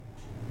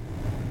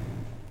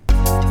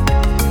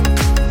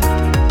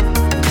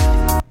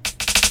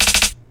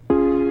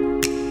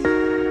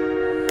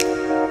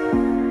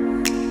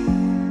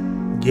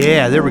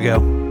Yeah, there we go.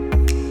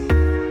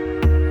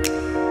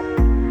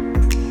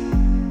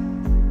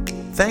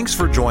 Thanks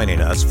for joining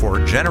us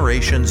for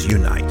Generations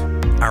Unite,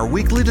 our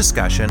weekly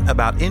discussion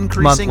about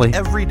increasing Monthly.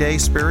 everyday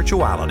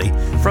spirituality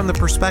from the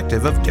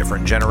perspective of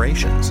different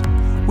generations.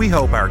 We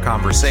hope our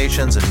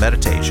conversations and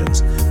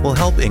meditations will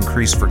help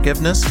increase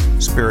forgiveness,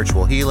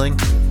 spiritual healing,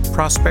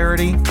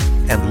 prosperity,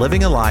 and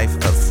living a life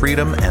of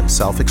freedom and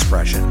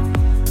self-expression.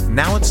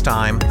 Now it's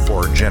time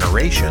for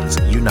Generations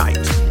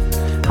Unite.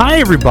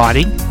 Hi,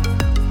 everybody.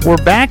 We're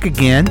back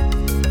again,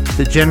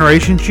 the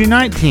Generations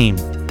Unite team.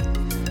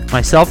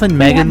 Myself and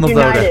Megan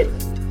Lavoda.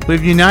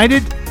 We've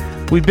united.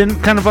 We've been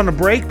kind of on a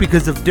break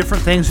because of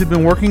different things we've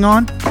been working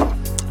on.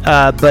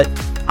 But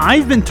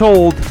I've been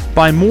told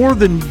by more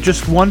than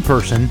just one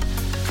person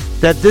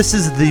that this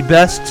is the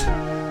best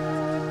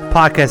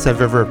podcast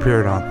I've ever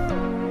appeared on.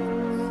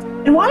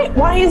 And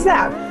why is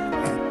that?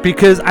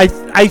 Because I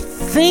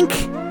think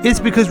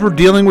it's because we're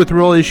dealing with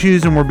real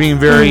issues and we're being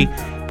very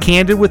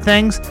candid with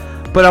things.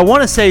 But I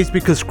want to say it's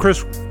because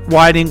Chris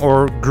Whiting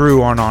or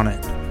Drew aren't on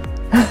it.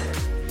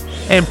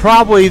 And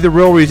probably the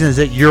real reason is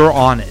that you're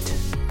on it.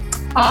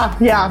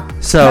 Yeah.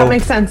 So that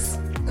makes sense.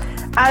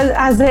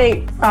 As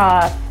a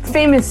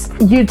famous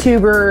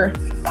YouTuber,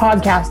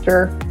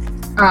 podcaster,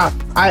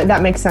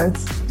 that makes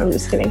sense. I'm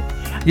just kidding.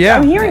 Yeah.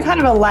 I'm hearing kind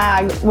of a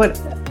lag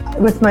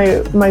with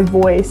my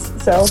voice.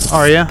 So.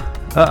 Are you?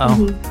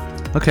 Uh-oh.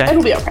 Okay.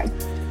 It'll be okay.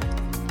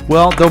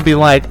 Well, don't be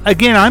like,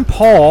 again, I'm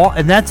Paul,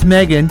 and that's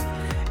Megan,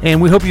 and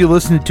we hope you're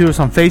listening to us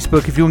on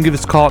Facebook. If you want to give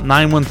us a call at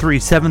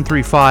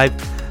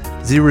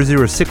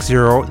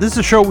 913-735-0060. This is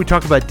a show where we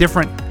talk about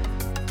different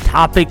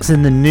topics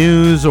in the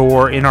news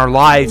or in our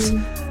lives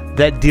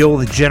that deal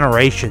with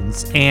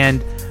generations.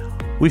 And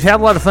we've had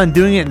a lot of fun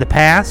doing it in the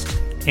past,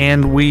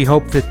 and we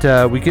hope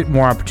that we get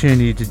more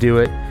opportunity to do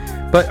it.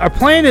 But our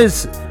plan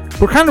is,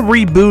 we're kind of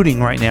rebooting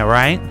right now,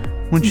 right?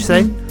 Wouldn't you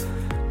say?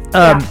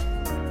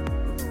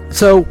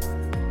 So,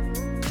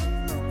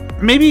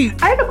 maybe...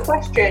 I have a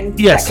question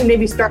Yes. that can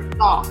maybe start us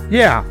off.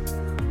 Yeah.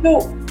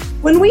 So,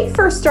 when we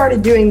first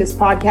started doing this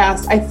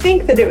podcast, I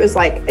think that it was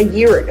like a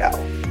year ago,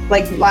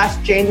 like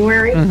last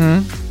January.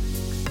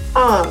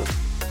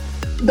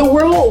 The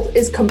world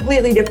is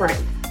completely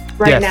different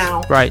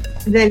now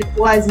than it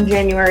was in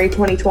January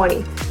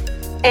 2020.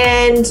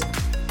 And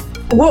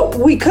what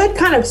we could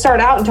kind of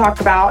start out and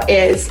talk about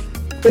is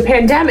the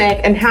pandemic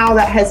and how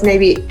that has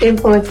maybe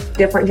influenced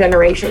different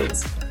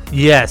generations.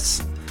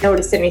 Yes.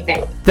 Noticed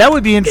anything? That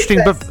would be interesting,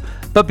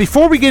 but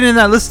before we get into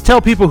that, let's tell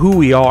people who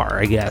we are,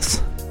 I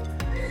guess.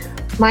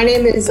 My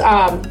name is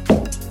Megan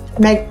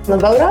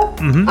Lavoda.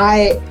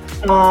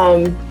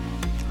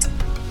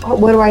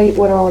 What do I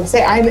want to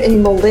say? I'm a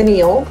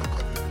millennial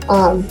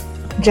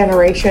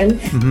generation.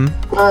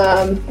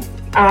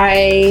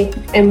 I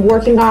am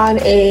working on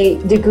a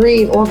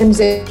degree in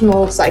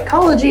organizational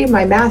psychology,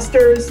 my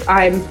master's.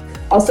 I'm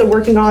also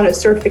working on a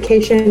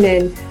certification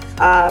in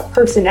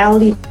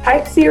personality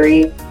type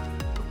theory.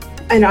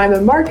 And I'm a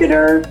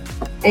marketer,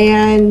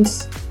 and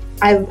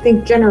I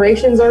think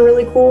generations are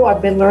really cool.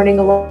 I've been learning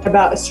a lot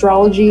about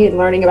astrology and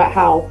learning about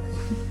how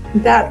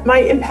that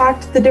might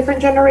impact the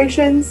different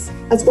generations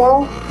as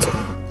well.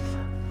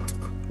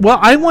 Well,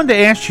 I wanted to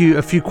ask you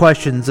a few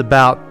questions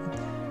about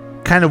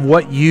kind of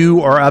what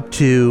you are up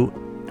to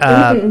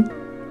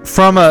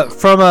from a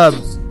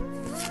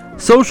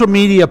social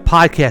media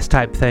podcast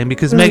type thing,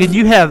 because Megan,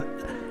 you have,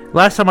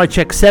 last time I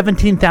checked,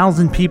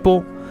 17,000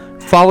 people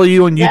follow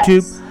you on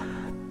YouTube. Yes.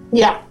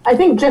 Yeah, I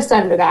think just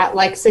under that,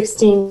 like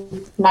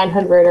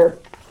 16,900 or.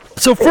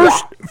 So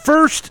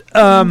first,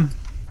 and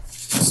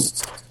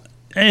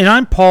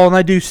I'm Paul, and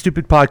I do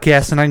stupid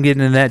podcasts, and I can get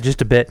into that just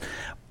a bit.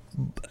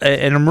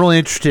 And I'm really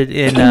interested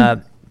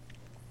in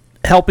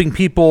helping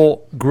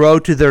people grow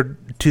to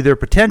their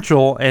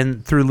potential,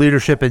 and through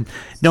leadership and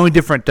knowing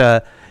different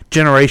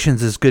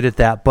generations is good at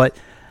that. But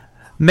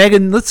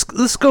Megan,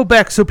 let's go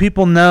back so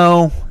people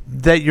know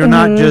that you're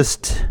not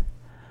just.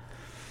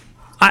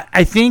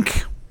 I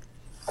think.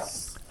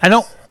 I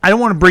don't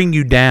want to bring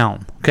you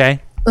down,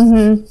 okay?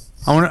 I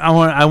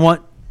don't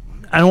want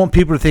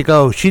people to think,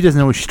 oh, she doesn't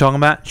know what she's talking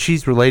about.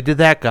 She's related to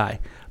that guy.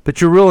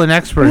 But you're really an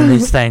expert in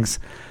these things.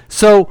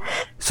 So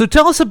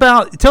tell us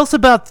about the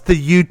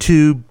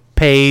YouTube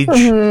page.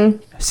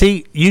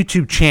 See,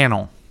 YouTube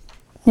channel.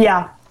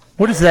 Yeah.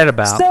 What is that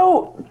about?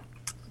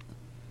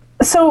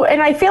 So,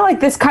 and I feel like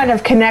this kind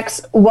of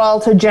connects well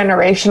to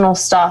generational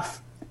stuff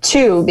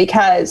too,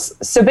 because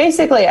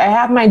basically I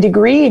have my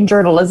degree in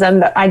journalism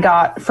that I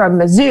got from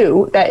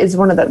Mizzou. That is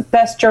one of the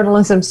best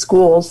journalism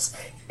schools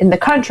in the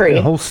country.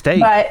 The whole state.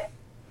 But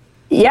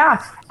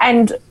yeah,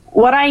 and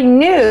what I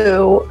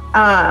knew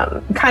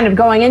kind of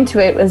going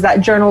into it was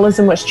that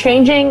journalism was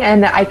changing,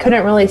 and that I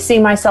couldn't really see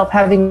myself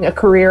having a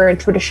career in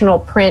traditional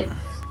print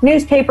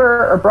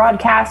newspaper or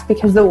broadcast,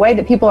 because the way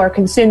that people are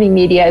consuming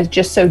media is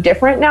just so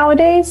different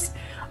nowadays.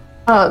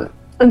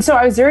 And so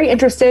I was very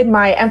interested.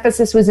 My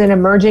emphasis was in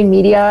emerging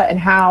media and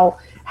how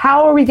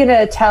are we going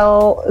to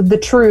tell the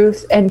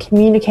truth and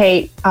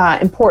communicate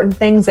important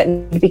things that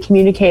need to be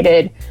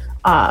communicated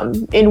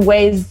in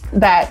ways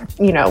that,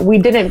 we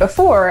didn't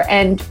before.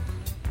 And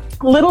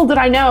little did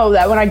I know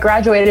that when I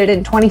graduated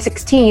in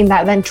 2016,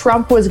 that then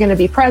Trump was going to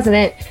be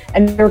president,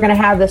 and we were going to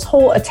have this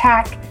whole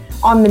attack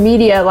on the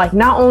media. Like,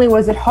 not only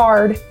was it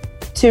hard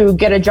to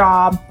get a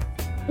job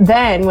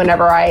then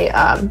whenever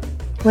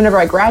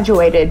I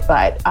graduated,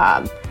 but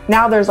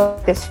now there's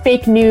like this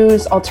fake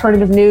news,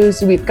 alternative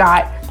news. We've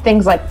got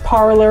things like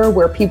Parler,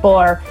 where people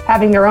are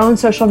having their own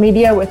social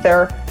media with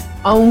their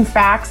own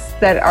facts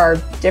that are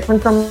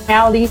different from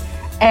reality.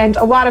 And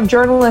a lot of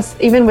journalists,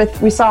 even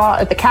we saw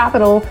at the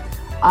Capitol,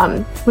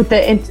 with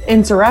the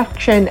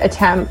insurrection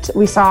attempt,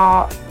 we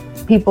saw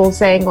people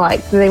saying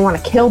like they want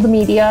to kill the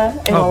media,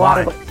 and a lot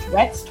of like,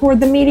 threats toward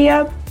the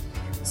media.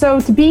 So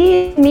to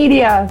be in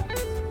media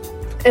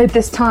at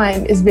this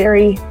time is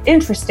very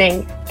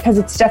interesting, because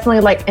it's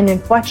definitely like an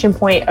inflection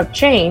point of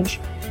change.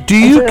 Do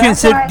you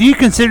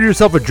consider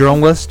yourself a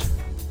journalist?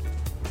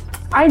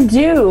 I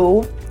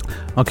do.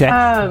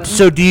 Okay.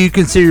 So do you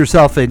consider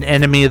yourself an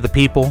enemy of the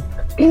people?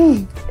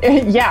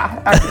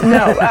 Yeah.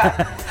 No.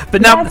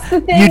 But not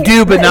you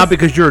do, but not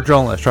because you're a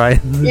journalist, right?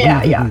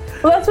 Yeah.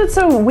 Well, that's what's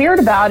so weird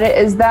about it,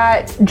 is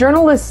that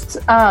journalists,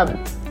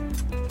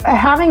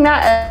 having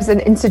that as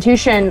an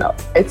institution,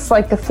 it's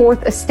like the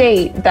fourth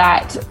estate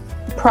that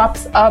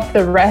props up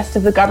the rest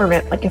of the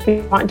government. Like, if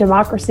we want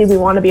democracy, we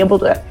want to be able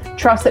to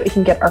trust that we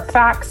can get our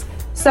facts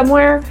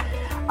somewhere.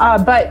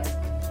 But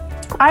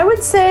I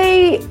would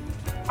say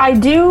I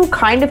do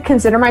kind of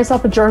consider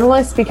myself a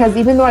journalist, because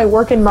even though I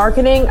work in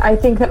marketing, I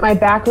think that my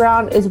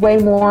background is way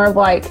more of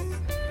like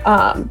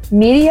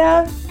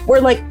media,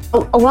 where like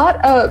a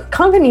lot of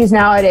companies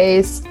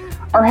nowadays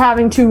are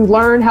having to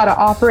learn how to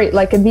operate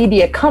like a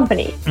media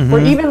company. Mm-hmm.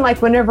 Where even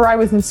like whenever I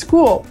was in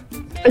school,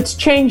 it's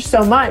changed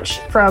so much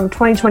from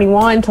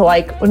 2021 to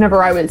like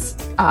whenever I was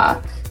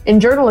in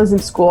journalism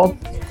school.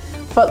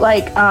 But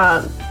like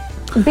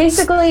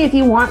basically, if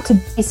you want to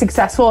be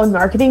successful in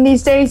marketing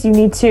these days, you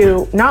need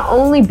to not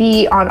only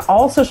be on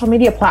all social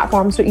media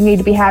platforms, but you need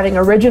to be having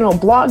original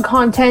blog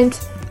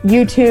content,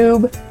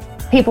 YouTube.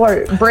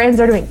 Brands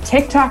are doing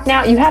TikTok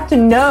now. You have to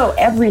know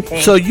everything.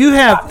 So you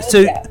have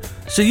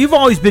so you've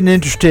always been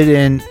interested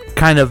in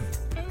kind of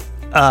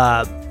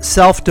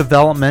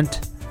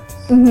self-development,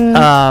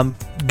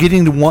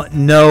 getting to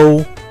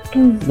know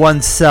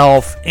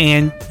oneself,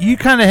 and you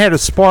kind of had a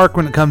spark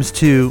when it comes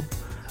to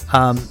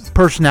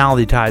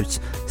personality types,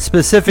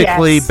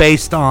 specifically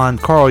based on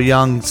Carl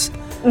Jung's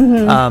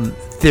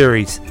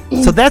theories.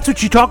 So that's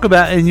what you talk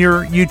about in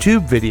your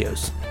YouTube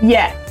videos.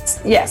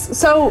 Yes.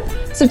 So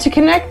to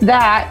connect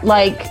that,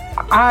 like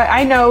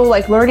I know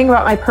like learning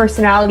about my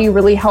personality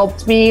really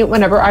helped me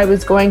whenever I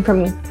was going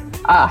from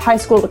high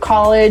school to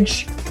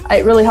college.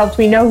 It really helped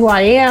me know who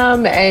I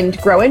am and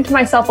grow into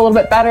myself a little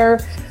bit better.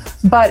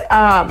 But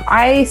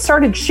I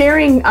started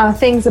sharing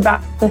things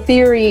about the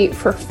theory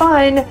for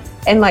fun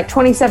in like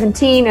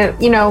 2017.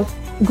 And,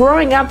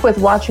 growing up with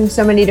watching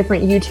so many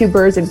different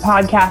YouTubers and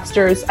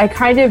podcasters, I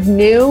kind of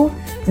knew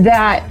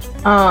that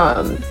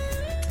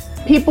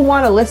people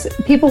want to listen.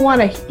 People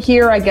want to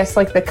hear, I guess,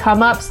 like the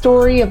come up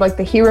story of like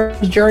the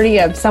hero's journey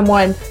of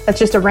someone that's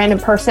just a random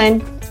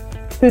person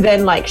who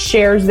then like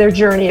shares their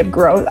journey of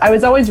growth. I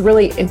was always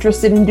really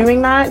interested in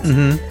doing that,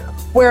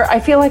 where I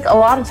feel like a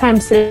lot of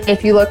times today,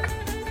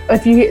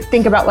 if you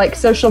think about like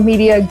social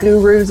media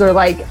gurus or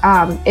like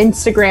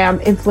Instagram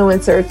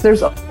influencers,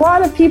 there's a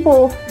lot of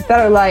people that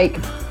are like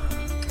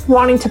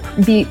wanting to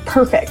be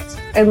perfect,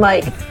 and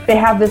like they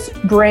have this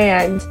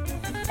brand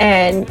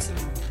and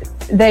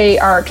they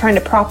are trying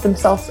to prop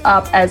themselves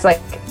up as like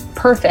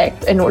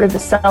perfect in order to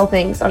sell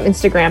things on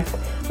Instagram.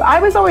 But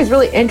I was always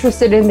really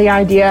interested in the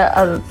idea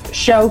of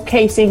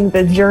showcasing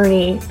the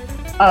journey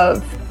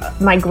of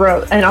my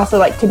growth, and also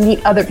like to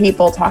meet other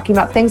people talking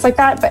about things like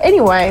that. But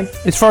anyway,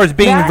 as far as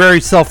being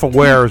very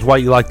self-aware is why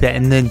you like that.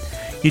 And then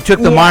you took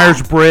the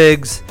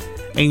Myers-Briggs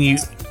and you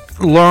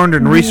learned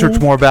and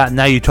researched more about it, and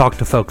now you talk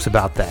to folks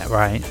about that,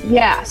 right?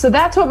 Yeah, so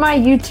that's what my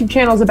YouTube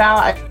channel is about.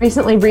 I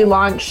recently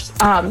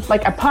relaunched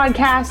like a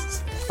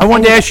podcast. I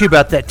wanted to ask you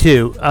about that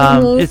too.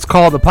 It's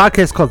called, the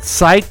podcast called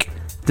Psych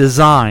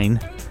Design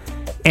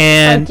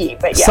and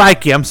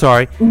Psyche, I'm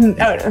sorry. Oh,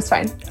 no, it's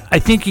fine. I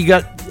think you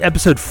got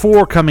episode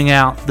 4 coming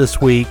out this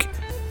week.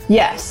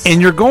 Yes.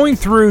 And you're going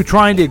through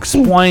trying to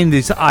explain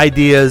these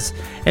ideas.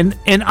 And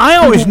I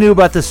always knew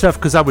about this stuff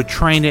because I would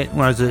train it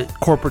when I was a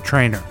corporate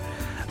trainer.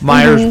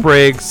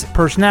 Myers-Briggs,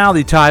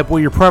 personality type,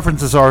 what your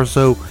preferences are,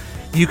 so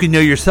you can know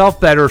yourself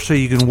better, so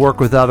you can work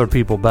with other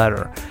people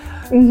better.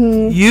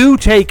 You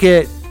take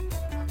it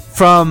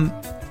from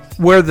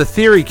where the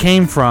theory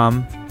came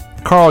from,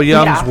 Carl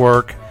Jung's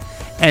work,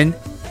 and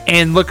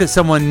look at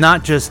someone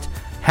not just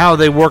how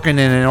they working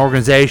in an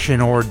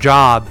organization or a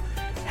job,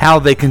 how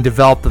they can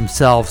develop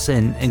themselves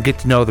and get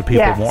to know other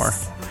people more.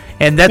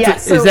 And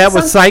that's is that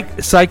what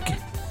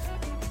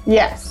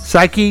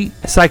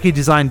Psyche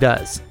Design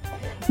does?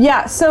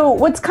 Yeah, so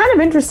what's kind of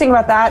interesting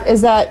about that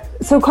is that,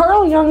 so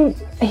Carl Jung,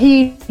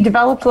 he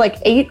developed like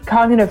 8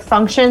 cognitive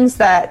functions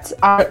that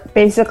are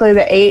basically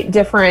the 8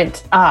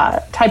 different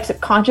types of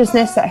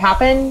consciousness that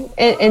happen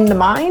in the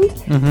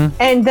mind.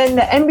 And then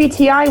the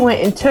MBTI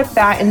went and took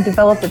that and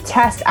developed a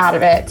test out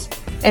of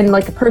it and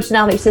like a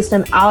personality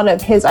system out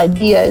of his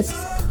ideas.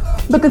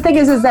 But the thing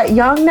is that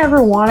Jung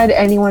never wanted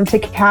anyone to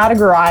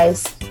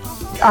categorize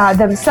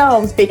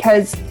themselves,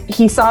 because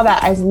he saw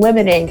that as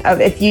limiting, of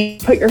if you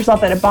put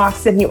yourself in a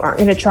box, then you aren't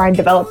going to try and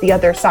develop the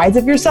other sides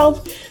of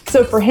yourself.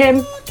 So for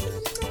him,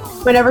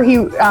 whenever he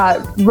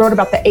wrote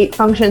about the 8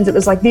 functions, it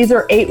was like, these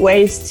are 8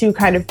 ways to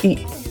kind of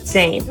be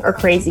sane or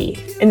crazy,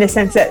 in the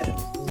sense that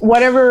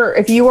whatever,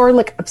 if you are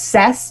like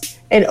obsessed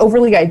and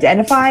overly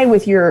identify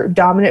with your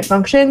dominant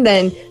function,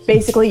 then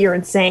basically you're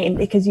insane,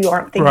 because you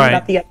aren't thinking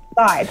about the other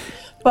side.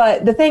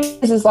 But the thing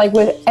is like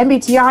with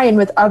MBTI and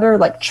with other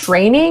like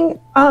training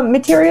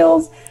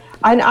materials,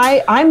 and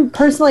I'm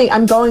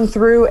going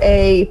through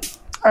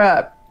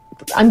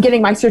I'm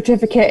getting my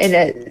certificate in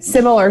a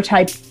similar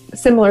to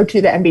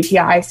the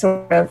MBTI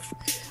sort of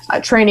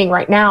training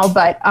right now.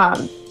 But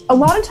a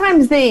lot of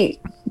times they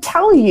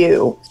tell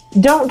you,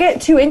 don't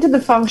get too into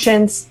the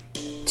functions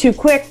too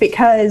quick,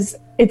 because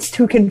it's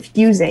too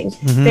confusing.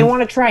 They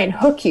want to try and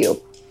hook you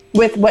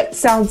with what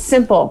sounds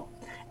simple.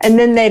 And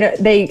then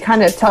they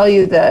kind of tell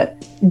you the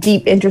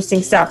deep,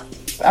 interesting stuff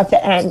at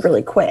the end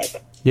really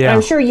quick. Yeah. And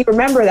I'm sure you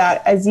remember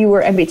that as you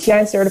were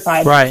MBTI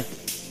certified. Right.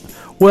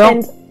 Well,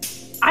 and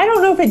I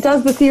don't know if it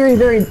does the theory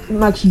very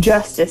much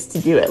justice to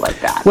do it like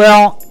that.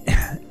 Well,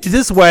 this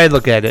is the way I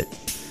look at it.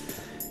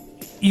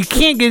 You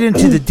can't get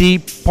into the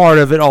deep part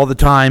of it all the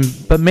time,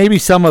 but maybe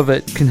some of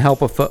it can help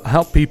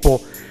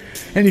people.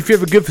 And if you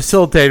have a good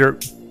facilitator,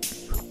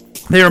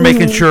 they are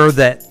making sure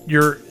that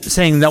you're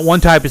saying that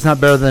one type is not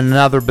better than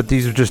another, but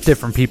these are just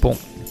different people.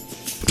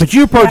 But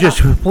your approach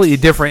is completely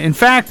different. In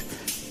fact,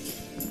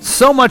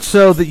 so much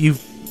so that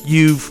you've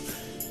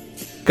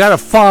got a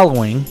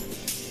following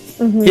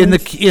in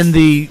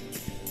the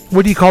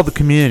what do you call the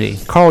community?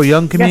 Carl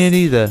Jung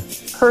community, the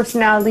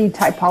personality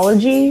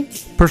typology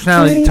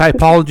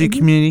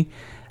community.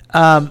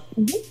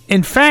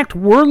 In fact,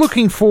 we're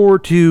looking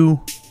forward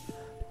to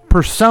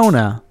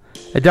Persona,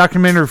 a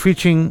documentary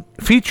featuring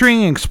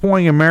and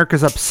exploring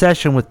America's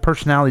obsession with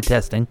personality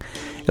testing.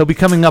 It'll be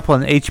coming up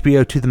on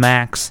HBO to the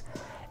Max,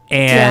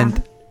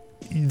 and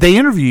they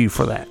interview you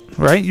for that,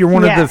 right? You're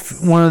one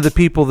of the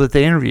people that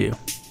they interview.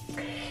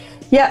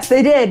 Yes,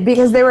 they did,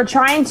 because they were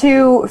trying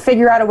to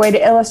figure out a way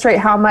to illustrate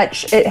how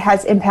much it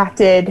has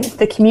impacted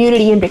the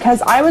community, and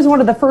because I was one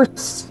of the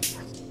first,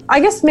 I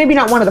guess maybe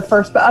not one of the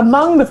first, but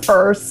among the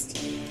first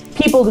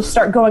people to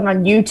start going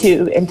on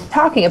YouTube and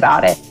talking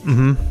about it.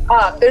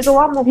 There's a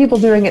lot more people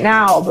doing it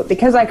now, but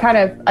because I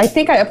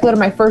think I uploaded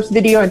my first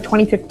video in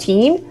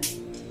 2015,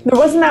 there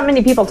wasn't that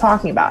many people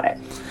talking about it.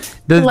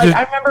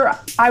 I remember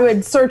I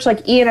would search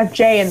like ENFJ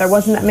and there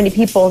wasn't that many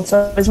people, and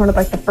so I was one of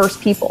like the first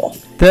people.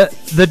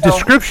 The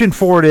description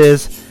for it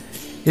is,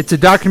 it's a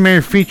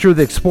documentary feature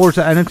that explores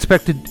the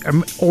unexpected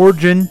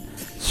origin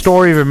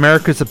story of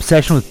America's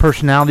obsession with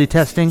personality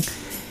testing,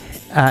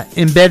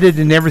 embedded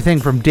in everything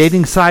from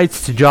dating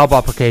sites to job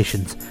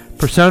applications.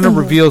 Persona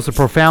reveals the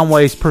profound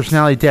ways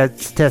personality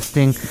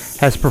testing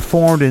has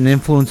performed and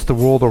influenced the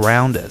world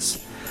around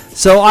us.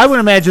 So I would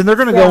imagine they're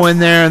going to go in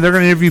there and they're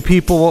going to interview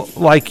people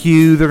like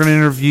you. They're going to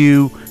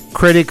interview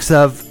critics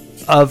of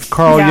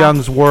Carl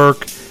Jung's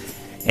work,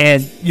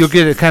 and you'll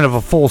get a kind of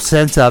a full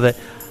sense of it.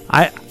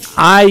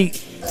 I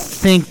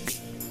think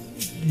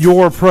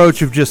your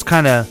approach of just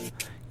kind of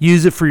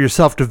use it for your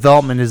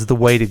self-development is the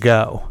way to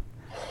go.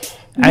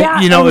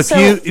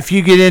 If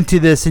you get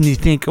into this and you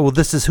think, well,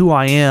 this is who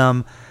I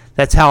am,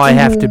 that's how I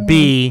have to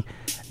be,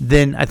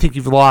 then I think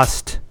you've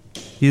lost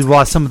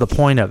some of the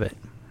point of it.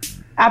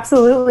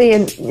 Absolutely.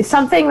 And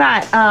something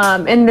that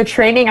in the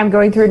training I'm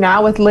going through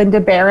now with Linda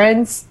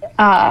Behrens,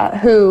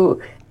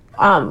 who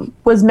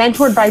was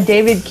mentored by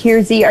David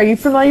Kiersey. Are you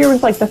familiar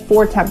with like the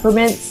 4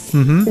 temperaments?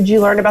 Did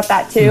you learn about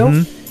that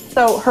too?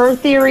 So her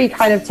theory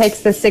kind of takes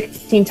the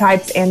 16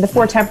 types and the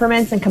 4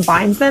 temperaments and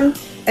combines them.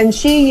 And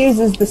she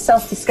uses the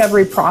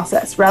self-discovery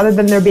process rather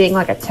than there being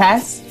like a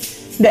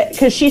test.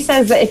 Because she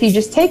says that if you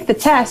just take the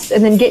test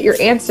and then get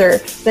your answer,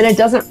 then it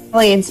doesn't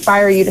really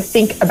inspire you to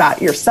think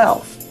about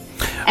yourself.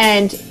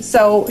 And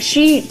so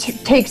she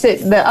takes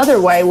it the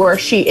other way, where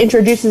she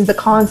introduces the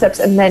concepts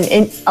and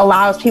then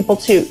allows people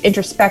to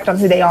introspect on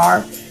who they are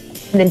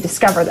and then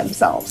discover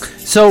themselves.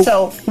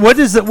 So what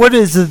is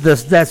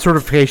that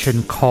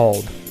certification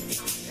called?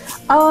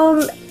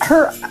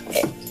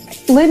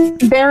 Lynn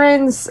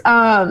Barron's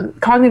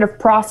cognitive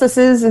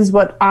processes is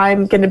what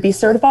I'm going to be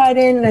certified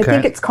in, and I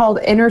think it's called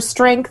Inner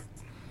Strength.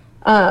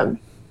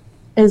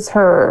 Is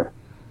her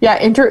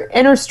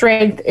Inner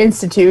Strength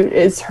Institute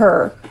is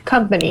her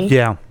company.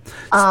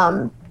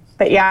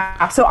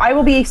 But so I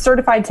will be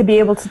certified to be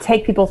able to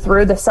take people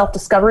through the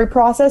self-discovery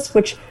process,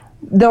 which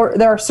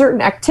there are certain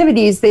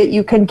activities that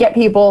you can get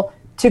people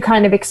to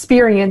kind of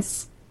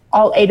experience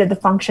all 8 of the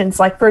functions.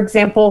 Like, for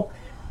example,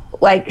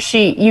 like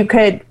you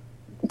could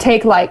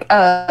take like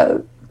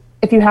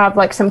if you have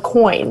like some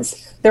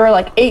coins, there are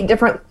like 8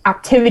 different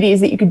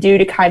activities that you could do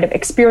to kind of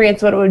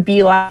experience what it would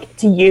be like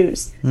to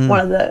use one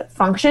of the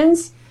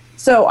functions.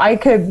 So I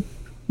could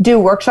do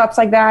workshops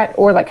like that,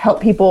 or like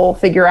help people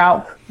figure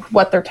out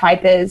what their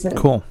type is. And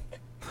cool.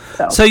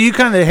 So you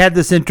kind of had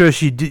this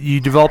interest. You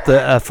developed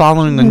a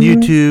following on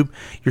YouTube.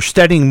 You're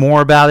studying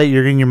more about it.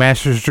 You're getting your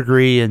master's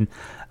degree in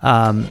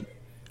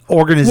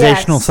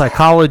organizational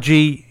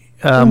psychology,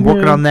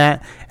 working on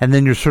that, and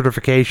then your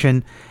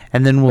certification,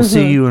 and then we'll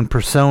see you in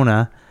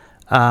persona.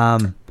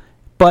 And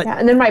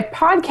then my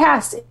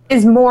podcast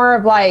is more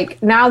of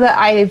like, now that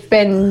I've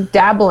been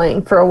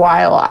dabbling for a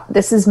while,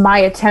 this is my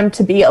attempt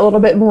to be a little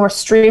bit more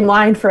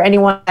streamlined for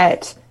anyone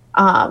that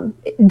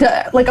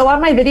like a lot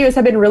of my videos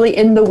have been really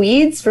in the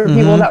weeds for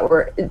people that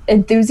were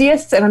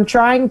enthusiasts, and I'm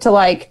trying to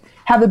like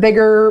have a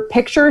bigger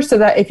picture so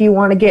that if you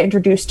want to get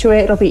introduced to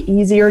it, it'll be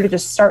easier to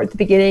just start at the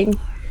beginning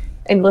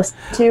and listen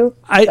to.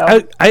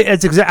 I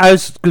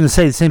was going to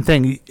say the same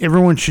thing.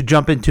 Everyone should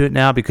jump into it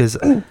now because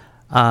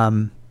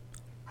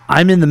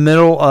I'm in the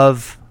middle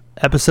of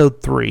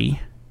episode 3.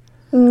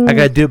 I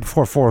got to do it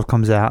before 4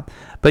 comes out.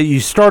 But you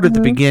start at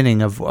the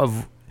beginning of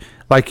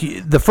like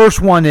the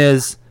first one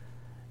is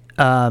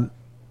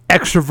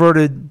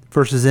extroverted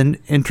versus an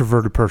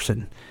introverted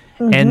person.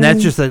 And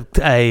that's just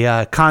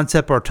a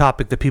concept or a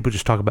topic that people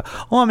just talk about.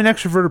 Oh, I'm an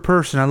extroverted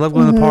person. I love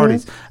going to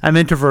parties. I'm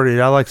introverted.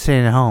 I like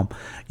staying at home.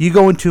 You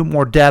go into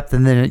more depth,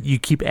 and then you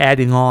keep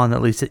adding on.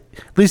 At least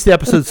the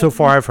episodes so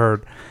far I've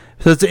heard.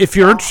 So if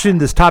you're interested in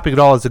this topic at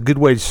all, it's a good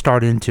way to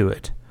start into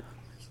it.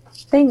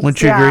 Thanks.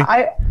 Wouldn't you agree?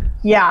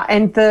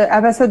 And the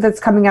episode that's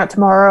coming out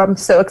tomorrow, I'm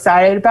so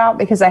excited about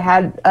because I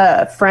had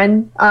a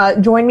friend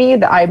join me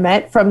that I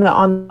met from the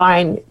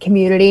online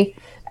community.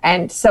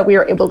 And so we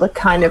were able to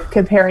kind of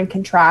compare and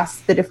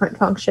contrast the different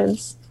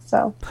functions.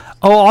 So.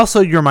 Oh,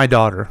 also, you're my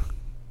daughter.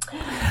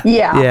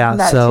 Yeah.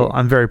 So too.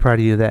 I'm very proud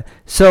of you of that.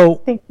 So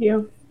thank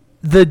you.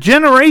 The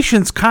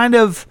Generations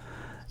Unite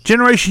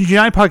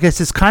podcast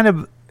is kind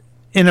of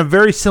in a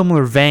very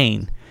similar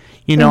vein.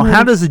 You know,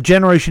 how does a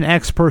Generation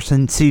X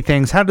person see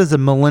things? How does a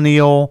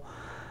millennial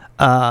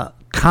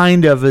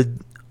kind of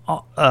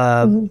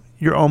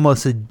you're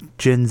almost a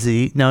Gen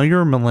Z. No,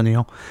 you're a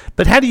millennial.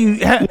 But how do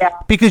you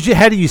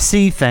how do you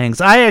see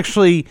things? I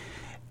actually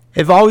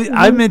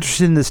I'm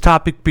interested in this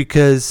topic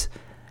because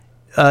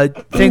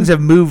things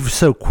have moved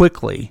so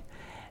quickly.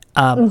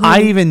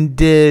 I even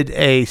did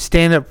a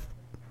stand-up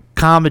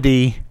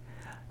comedy,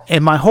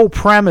 and my whole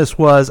premise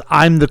was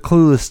I'm the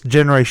clueless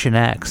Generation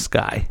X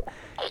guy.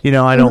 You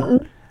know, I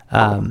don't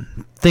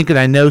think that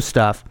I know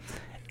stuff.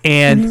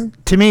 And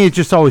to me, it's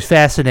just always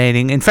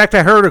fascinating. In fact,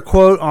 I heard a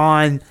quote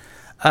on,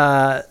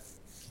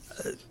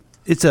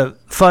 it's a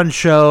fun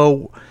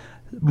show.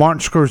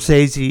 Martin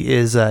Scorsese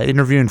is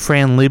interviewing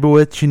Fran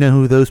Lebowitz. You know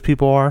who those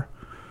people are?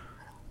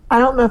 I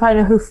don't know if I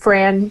know who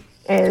Fran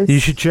is. You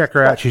should check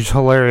her out. She's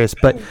hilarious.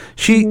 But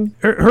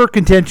her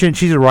contention,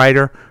 she's a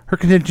writer. Her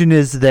contention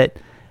is that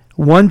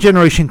one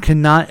generation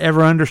cannot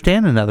ever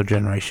understand another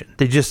generation.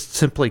 They just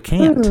simply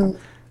can't.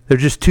 They're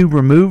just too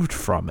removed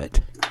from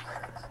it.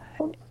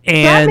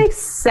 And that makes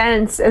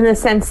sense in the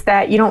sense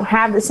that you don't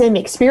have the same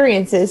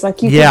experiences.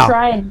 Like you can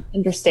try and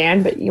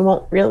understand, but you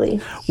won't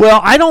really.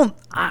 Well, I don't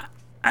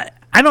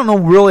know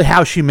really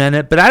how she meant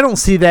it, but I don't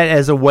see that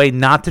as a way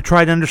not to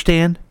try to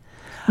understand.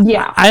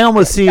 Yeah, I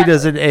almost see it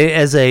as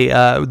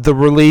the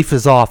relief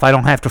is off. I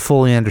don't have to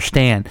fully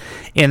understand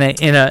in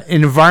an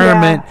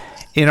environment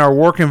in our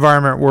work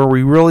environment where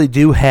we really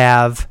do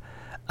have,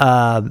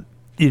 at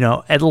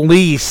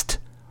least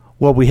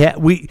what we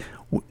have.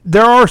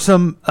 There are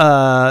some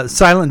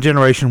silent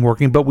generation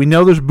working, but we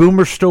know there's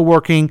boomers still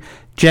working,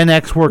 Gen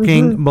X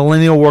working,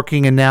 millennial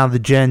working, and now the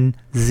Gen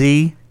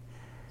Z.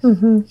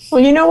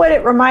 Well, you know what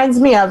it reminds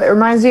me of? It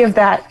reminds me of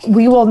that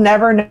we will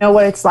never know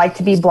what it's like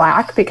to be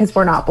black because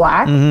we're not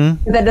black.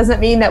 But that doesn't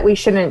mean that we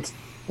shouldn't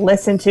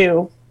listen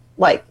to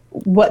like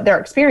what their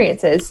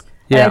experience is.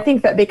 Yeah. And I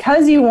think that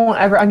because you won't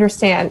ever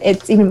understand,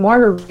 it's even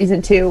more of a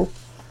reason to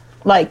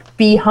like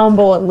be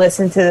humble and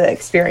listen to the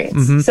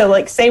experience. So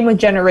like same with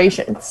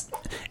generations.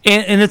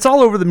 And it's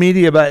all over the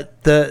media,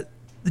 but the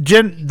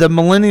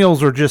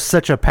millennials are just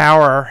such a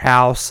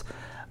powerhouse,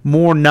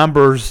 more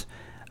numbers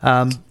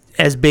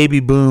as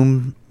baby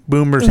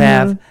boomers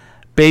have.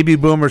 Baby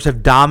boomers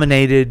have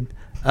dominated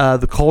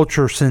the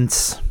culture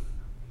since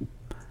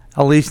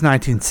at least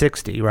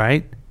 1960,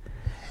 right?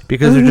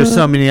 Because there's just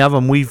so many of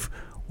them. We've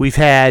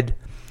had,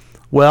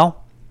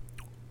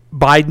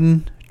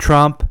 Biden,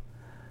 Trump,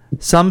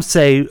 some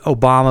say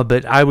Obama,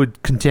 but I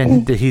would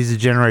contend that he's a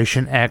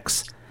Generation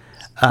X.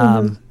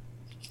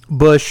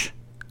 Bush,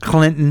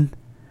 Clinton.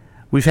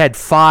 We've had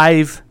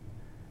 5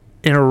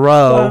 in a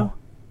row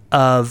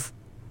of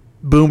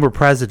boomer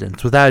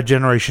presidents without a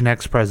Generation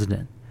X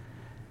president.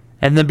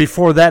 And then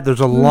before that,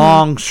 there's a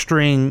long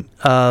string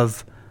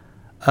of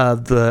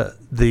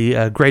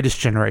the greatest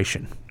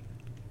generation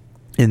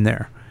in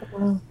there.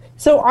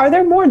 So are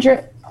there more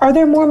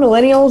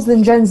millennials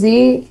than Gen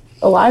Z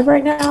alive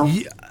right now?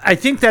 I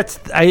think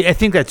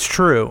that's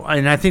true,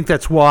 and I think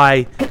that's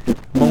why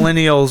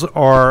millennials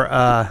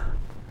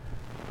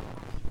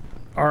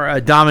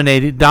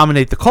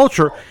dominate the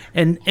culture.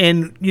 And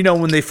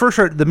when they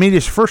the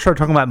media first started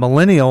talking about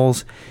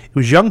millennials, it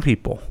was young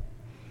people.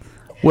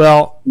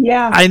 Well,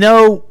 yeah, I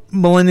know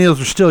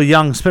millennials are still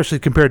young, especially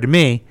compared to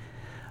me,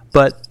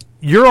 but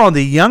you're on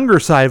the younger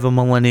side of a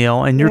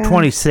millennial, and you're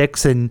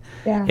 26 and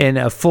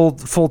a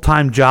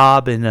full-time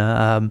job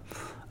and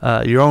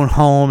your own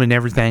home and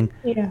everything.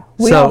 Yeah,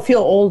 we all feel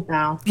old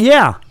now.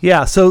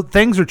 Yeah. So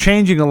things are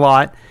changing a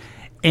lot,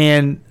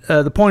 and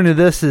the point of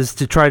this is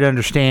to try to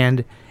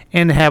understand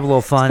and to have a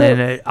little fun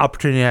and an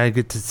opportunity I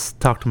get to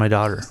talk to my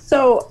daughter.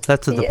 So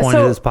that's the point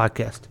of this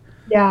podcast.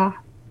 Yeah.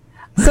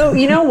 So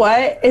you know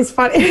what is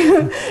funny?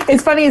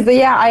 It's funny is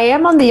that I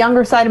am on the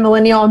younger side of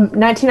millennial. I'm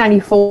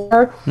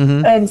 1994,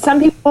 and some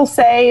people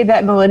say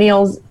that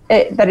millennials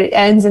that it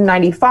ends in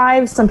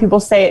 95. Some people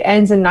say it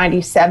ends in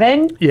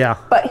 97. Yeah.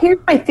 But here's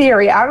my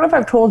theory. I don't know if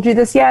I've told you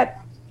this yet,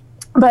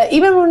 but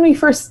even when we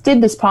first did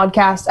this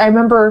podcast, I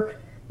remember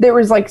there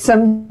was like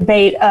some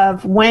debate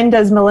of when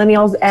does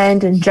millennials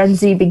end and Gen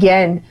Z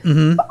begin.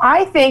 But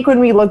I think when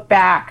we look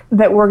back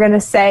that we're going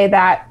to say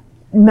that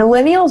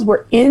millennials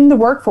were in the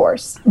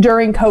workforce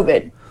during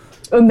COVID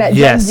and that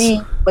Gen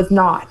Z was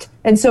not.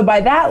 And so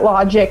by that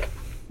logic,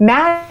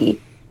 Maddie,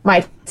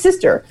 my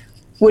sister,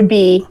 would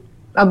be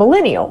a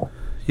millennial.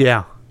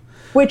 Yeah.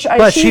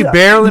 But she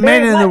barely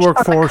made it in the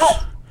workforce.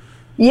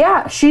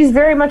 Yeah, she's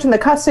very much in the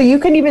cusp. So you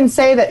can even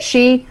say that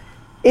she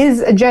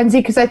is a Gen Z,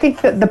 because I think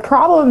that the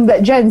problem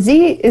that Gen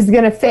Z is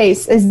going to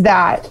face is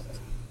that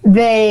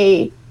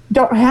they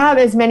don't have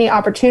as many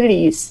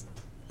opportunities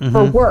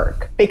for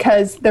work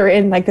because they're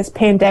in like this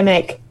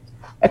pandemic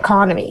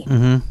economy.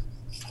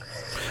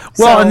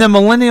 Well, and the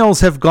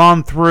millennials have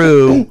gone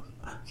through.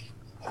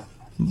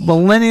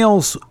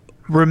 Millennials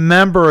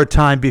remember a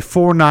time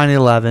before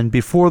 9/11,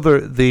 before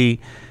the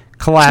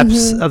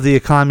collapse of the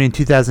economy in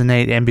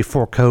 2008, and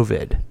before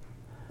COVID.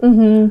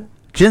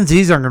 Gen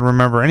Zs aren't going to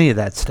remember any of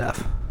that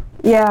stuff.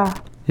 Yeah.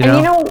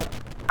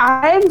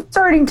 I'm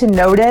starting to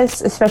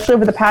notice, especially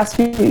over the past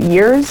few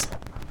years,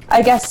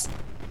 I guess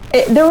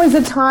there was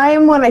a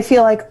time when I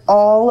feel like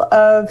all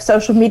of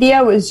social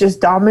media was just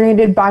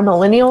dominated by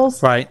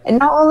millennials. Right. And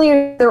not only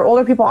are there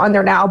older people on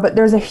there now, but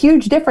there's a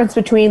huge difference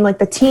between like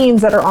the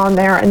teens that are on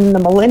there and the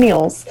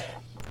millennials.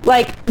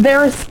 Like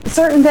there's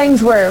certain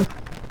things where,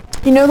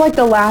 like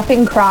the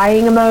laughing,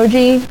 crying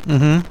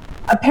emoji.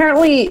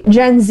 Apparently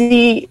Gen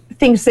Z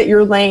thinks that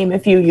you're lame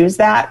if you use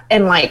that,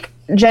 and like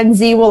Gen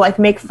Z will like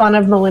make fun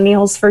of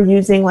millennials for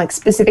using like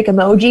specific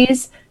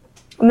emojis.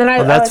 And then I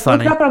look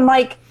up and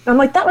I'm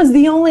like that was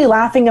the only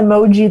laughing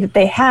emoji that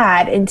they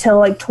had until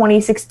like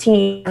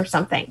 2016 or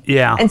something.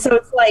 Yeah. And so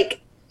it's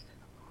like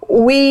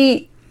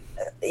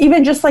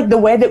even just like the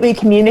way that we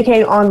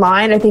communicate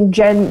online, I think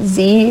Gen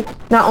Z,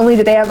 not only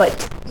do they have like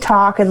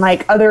TikTok and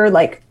like other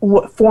like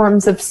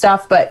forms of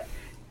stuff, but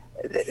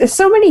there's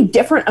so many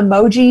different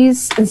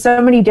emojis and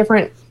so many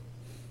different,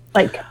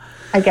 like,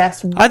 I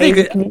guess.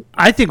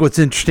 I think what's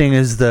interesting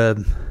is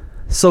the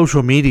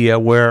social media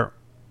where,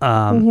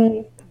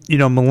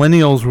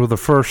 millennials were the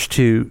first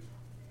to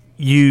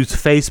use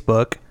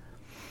Facebook,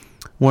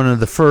 one of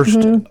the first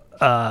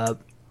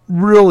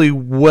really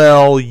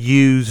well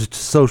used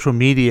social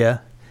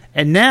media,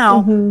 and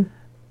now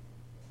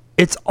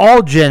it's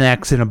all Gen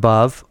X and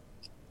above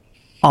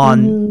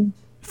on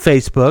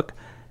Facebook.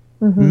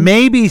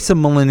 Maybe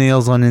some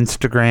millennials on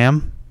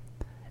Instagram,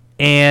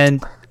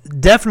 and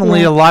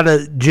definitely a lot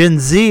of Gen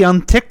Z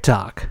on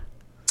TikTok.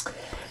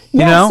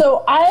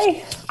 So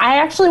I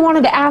actually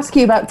wanted to ask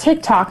you about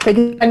TikTok,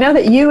 because I know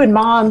that you and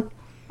Mom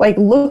like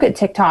look at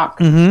TikTok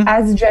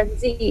as Gen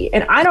Z,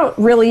 and I don't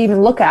really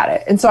even look at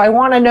it. And so I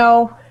want to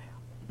know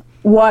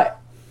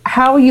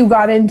how you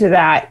got into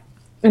that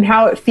and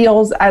how it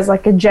feels as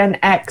like a Gen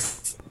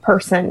X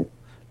person.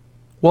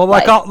 Well,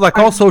 like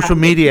all social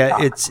media,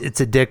 it's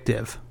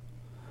addictive.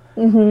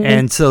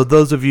 And so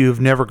those of you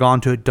who've never gone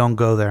to it, don't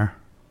go there.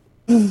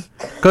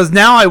 Because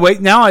now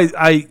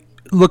I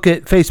look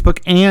at Facebook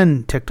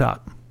and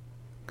TikTok.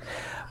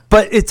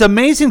 But it's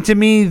amazing to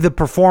me the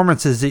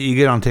performances that you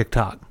get on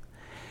TikTok.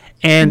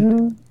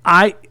 And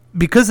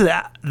because of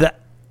that, the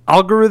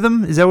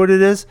algorithm, is that what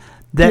it is?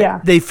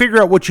 That they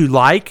figure out what you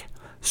like.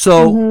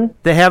 So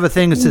they have a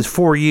thing that says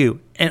for you.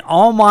 And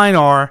all mine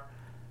are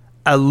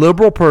a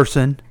liberal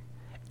person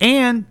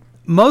and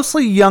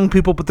mostly young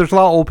people, but there's a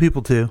lot of old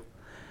people too,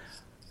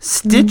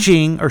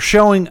 stitching or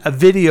showing a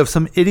video of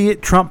some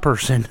idiot Trump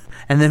person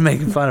and then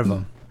making fun of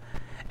them.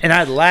 And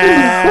I'd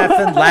laugh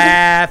and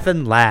laugh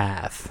and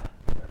laugh.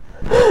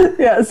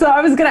 Yeah, so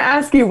I was going to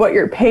ask you what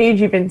your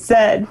page even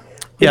said.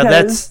 Yeah,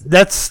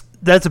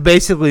 that's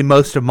basically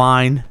most of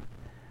mine.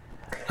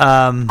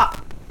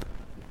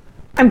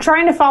 I'm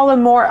trying to follow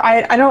more.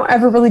 I don't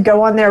ever really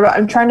go on there, but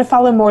I'm trying to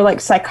follow more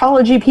like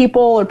psychology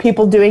people or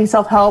people doing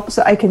self-help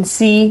so I can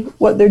see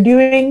what they're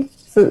doing.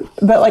 So,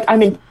 but like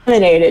I'm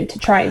intimidated to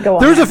try and go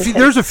on.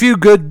 There's a few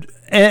good,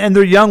 and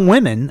they're young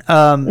women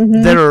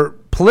that are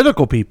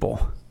political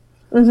people.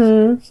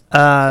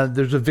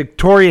 There's a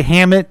Victoria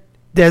Hammett.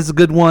 That's a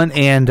good one.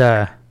 And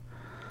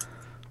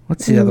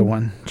what's the other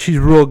one? She's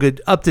real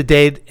good, up to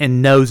date,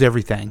 and knows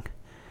everything.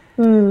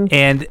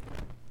 And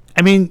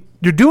I mean,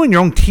 you're doing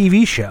your own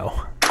TV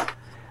show.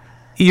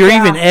 You're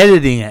even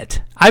editing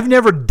it. I've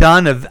never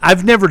done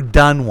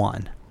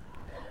one.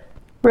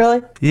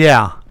 Really?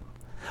 Yeah.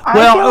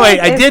 Well, wait,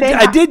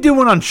 I did do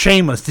one on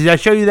Shameless. Did I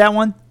show you that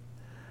one?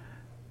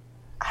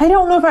 I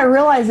don't know if I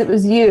realized it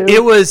was you.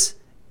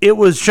 It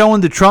was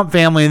showing the Trump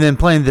family and then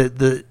playing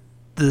the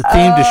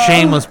theme to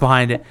Shameless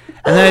behind it.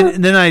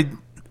 And then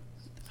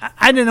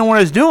I didn't know what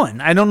I was doing.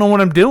 I don't know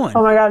what I'm doing.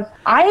 Oh my God.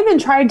 I even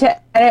tried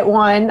to edit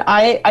one.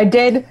 I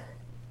did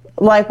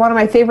like one of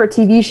my favorite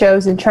TV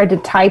shows and tried to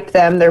type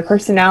them, their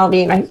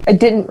personality, and I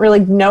didn't really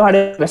know how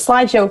to do a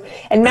slideshow.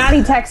 And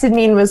Maddie texted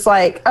me and was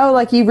like, "Oh,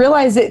 like you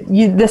realize that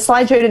the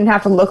slideshow didn't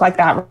have to look like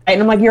that, right?"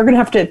 And I'm like, "You're gonna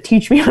have to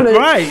teach me how to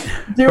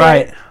do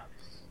it."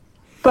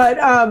 But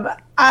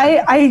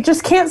I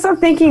just can't stop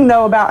thinking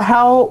though about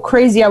how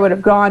crazy I would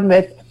have gone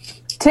with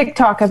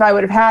TikTok if I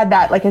would have had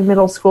that like in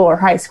middle school or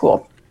high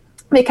school.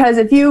 Because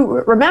if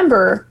you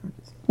remember,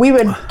 we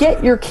would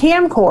get your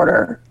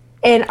camcorder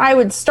and I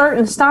would start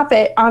and stop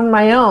it on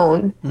my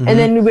own, and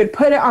then we would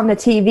put it on the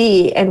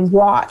TV and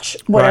watch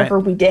whatever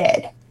we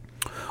did.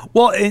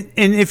 Well, and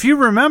if you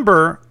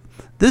remember,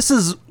 this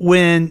is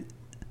when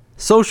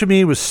social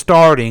media was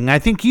starting. I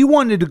think you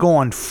wanted to go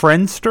on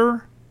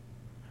Friendster.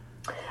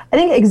 I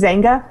think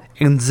Xanga.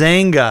 And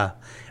Xanga.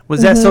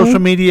 Was that social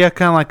media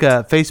kind of like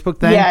a Facebook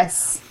thing?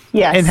 Yes.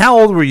 And how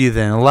old were you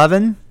then?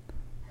 11?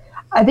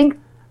 I think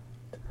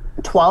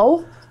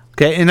 12.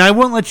 Okay, and I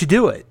wouldn't let you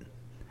do it.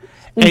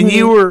 And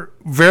you were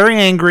very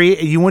angry.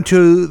 You went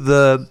to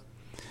the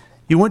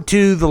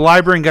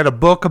library and got a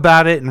book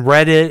about it and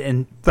read it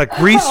and like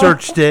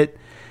researched it,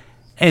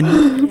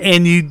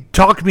 and you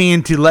talked me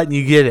into letting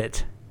you get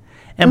it.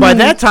 And by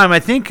that time, I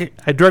think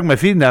I dragged my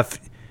feet enough.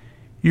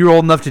 You were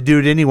old enough to do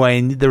it anyway,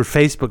 and their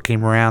Facebook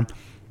came around.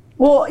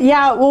 Well,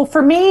 yeah. Well,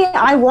 for me,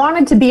 I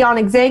wanted to be on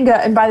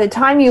Xanga, and by the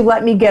time you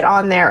let me get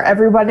on there,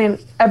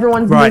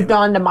 everyone's moved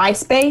on to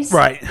MySpace.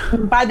 Right.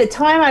 By the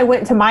time I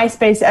went to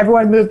MySpace,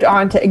 everyone moved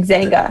on to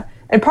Xanga,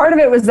 and part of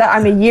it was that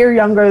I'm a year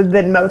younger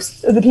than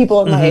most of the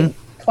people in my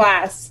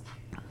class.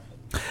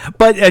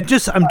 But I'm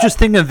just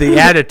thinking of the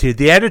attitude.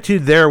 The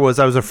attitude there was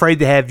I was afraid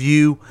to have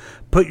you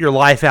put your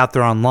life out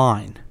there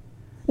online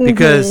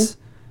because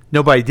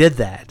nobody did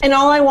that. And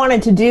all I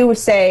wanted to do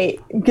was say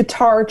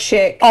guitar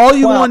chick. All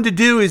you wanted to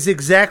do is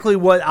exactly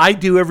what I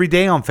do every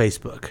day on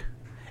Facebook.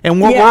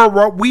 And we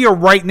are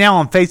right now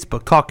on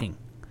Facebook talking.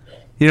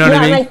 You know what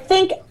I mean? And I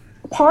think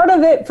part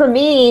of it for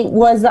me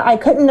was that I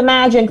couldn't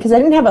imagine, because I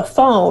didn't have a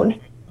phone.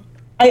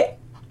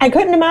 I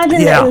couldn't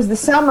imagine that it was the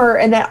summer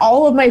and that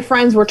all of my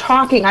friends were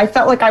talking. I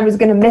felt like I was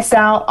going to miss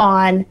out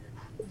on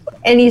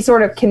any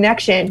sort of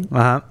connection.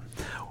 I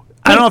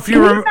don't know if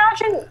you remember.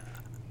 Can you imagine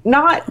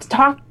not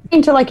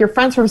talking to like your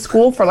friends from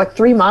school for like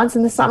 3 months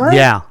in the summer?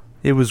 Yeah,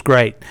 it was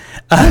great.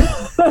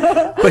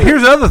 But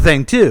here's the other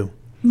thing too.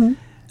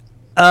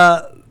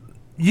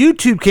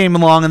 YouTube came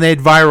along and they had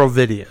viral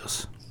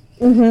videos.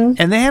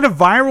 And they had a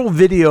viral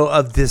video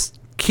of this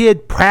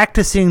kid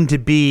practicing to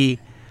be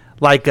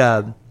like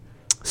a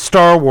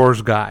Star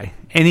Wars guy.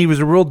 And he was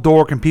a real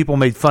dork and people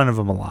made fun of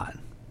him a lot.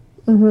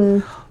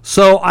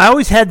 So I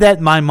always had that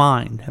in my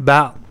mind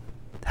about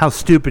how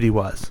stupid he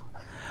was.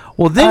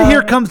 Well, then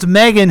here comes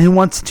Megan, who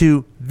wants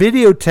to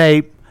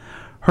videotape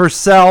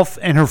herself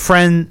and her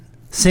friend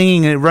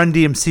singing a Run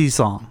DMC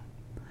song.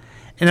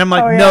 And I'm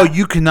like, no,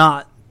 you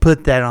cannot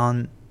put that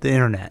on the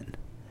internet.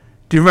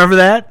 Do you remember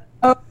that?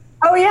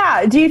 Oh,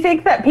 yeah. Did you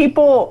think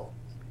people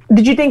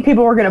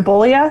were going to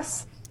bully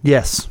us?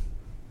 Yes.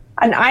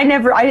 And I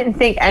didn't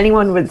think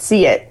anyone would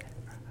see it.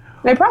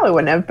 They probably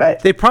wouldn't have,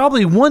 but they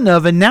probably wouldn't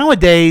have. And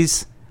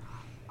nowadays,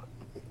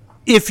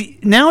 if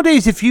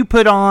you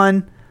put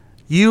on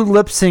you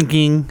lip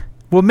syncing,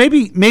 well,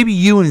 maybe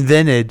you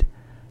invented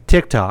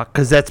TikTok,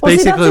 because that's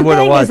basically what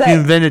it was. You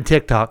invented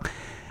TikTok.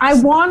 I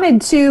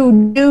wanted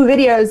to do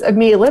videos of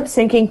me lip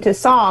syncing to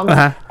songs,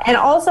 and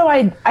also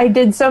I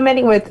did so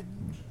many with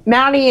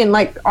Maddie and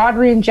like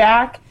Audrey and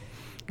Jack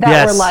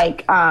that were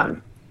like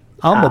I'm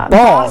a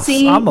boss.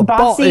 I'm a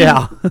boss.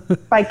 Yeah.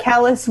 By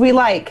Kellis. We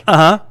like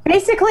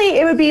basically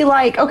it would be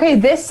like, okay,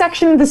 this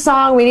section of the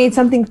song we need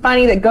something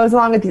funny that goes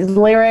along with these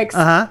lyrics.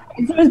 And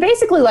so it was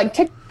basically like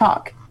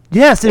TikTok.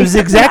 Yes, it was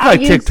exactly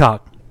like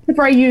TikTok.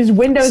 Before I used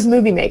Windows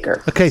Movie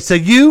Maker. Okay, so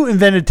you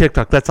invented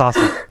TikTok. That's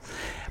awesome.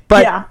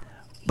 But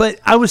but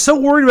I was so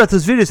worried about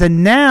those videos,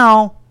 and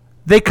now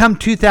they come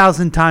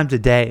 2,000 times a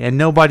day, and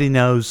nobody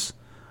knows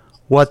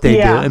what they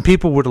do, and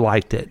people would have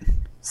liked it.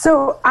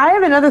 So I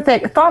have another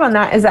thought on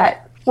that is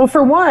that, well,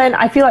 for one,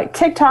 I feel like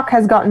TikTok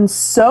has gotten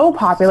so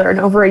popular in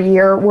over a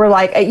year. Where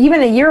like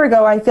even a year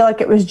ago, I feel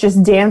like it was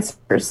just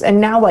dancers,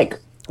 and now like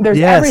there's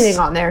everything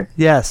on there.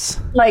 Yes.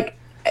 Like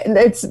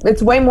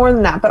it's way more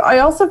than that. But I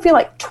also feel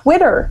like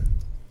Twitter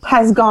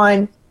has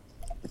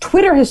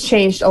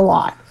changed a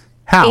lot.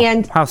 How?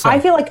 And How so? I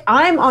feel like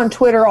I'm on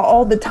Twitter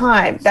all the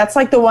time. That's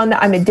like the one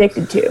that I'm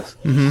addicted to.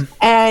 Mm-hmm.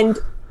 And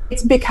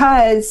it's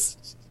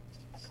because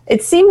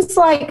it seems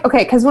like,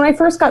 okay, because when I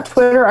first got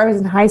Twitter, I was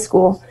in high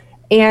school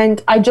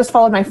and I just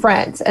followed my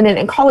friends. And then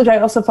in college, I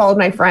also followed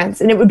my friends.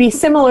 And it would be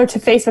similar to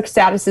Facebook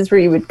statuses where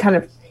you would kind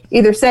of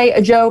either say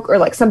a joke or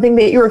like something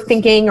that you were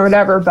thinking or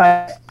whatever.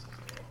 But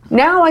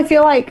now I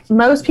feel like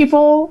most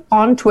people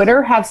on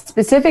Twitter have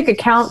specific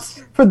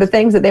accounts for the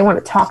things that they want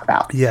to talk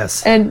about.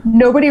 Yes. And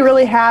nobody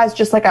really has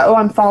just like,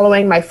 I'm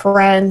following my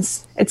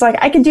friends. It's like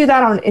I could do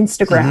that on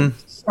Instagram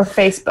or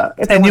Facebook.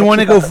 And you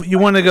want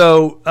to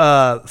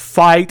go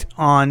fight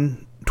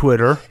on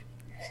Twitter.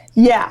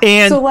 Yeah.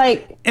 And so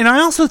like, and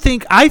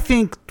I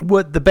think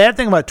what the bad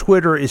thing about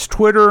Twitter is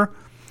Twitter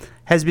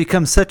has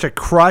become such a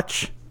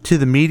crutch to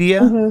the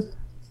media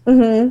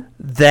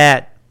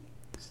that,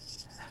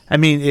 I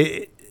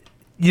mean,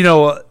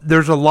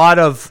 there's a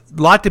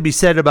lot to be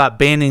said about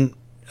banning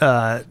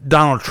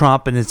Donald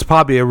Trump, and it's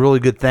probably a really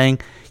good thing.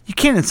 You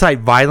can't incite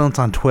violence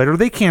on Twitter.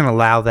 They can't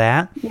allow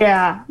that.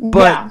 Yeah.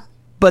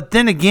 But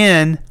then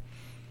again,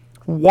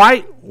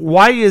 why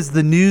is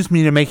the news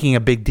media making a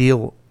big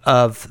deal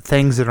of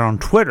things that are on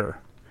Twitter?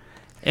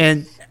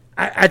 And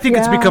I think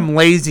it's become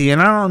lazy,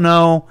 and I don't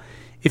know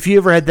if you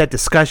ever had that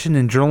discussion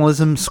in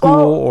journalism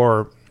school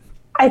or...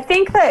 I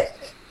think that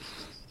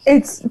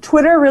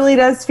Twitter really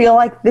does feel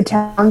like the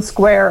town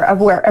square of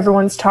where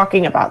everyone's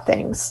talking about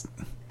things.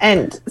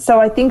 And so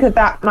I think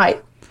that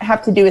might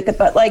have to do with it.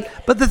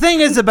 But the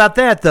thing is about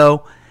that,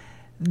 though,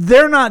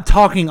 they're not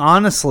talking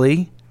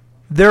honestly.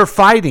 They're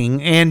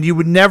fighting, and you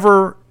would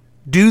never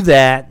do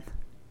that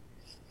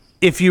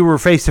if you were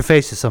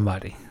face-to-face with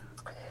somebody.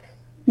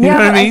 You know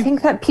what I mean? I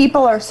think that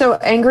people are so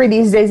angry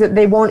these days that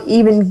they won't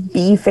even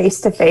be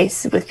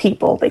face-to-face with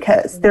people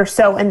because they're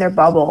so in their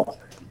bubble.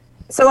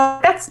 So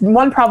that's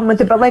one problem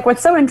with it. But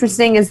what's so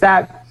interesting is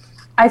that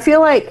I feel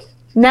like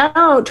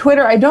now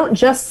Twitter, I don't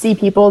just see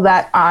people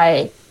that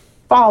I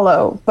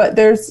follow, but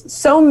there's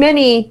so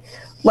many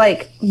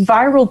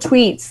viral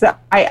tweets that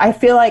I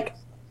feel like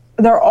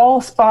they're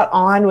all spot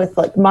on with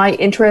my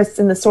interests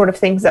and the sort of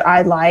things that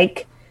I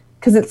like.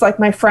 Because it's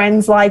my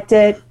friends liked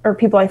it or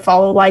people I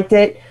follow liked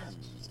it.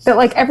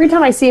 That every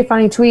time I see a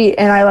funny tweet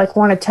and I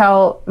want to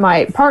tell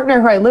my partner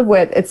who I live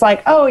with, it's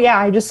oh yeah,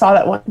 I just saw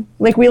that one.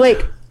 We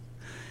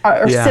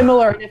are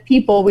similar enough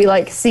people. We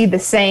see the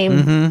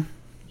same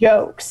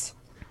jokes.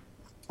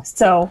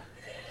 So,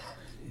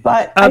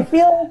 but I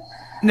feel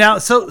now.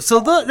 That's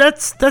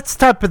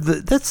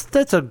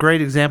a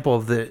great example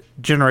of the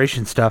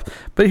generation stuff.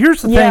 But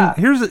here's the thing.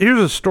 Here's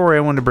a story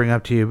I wanted to bring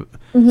up to you.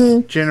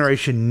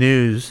 Generation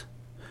news.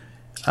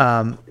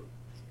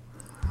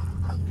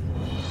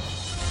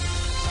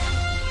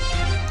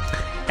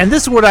 And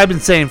this is what I've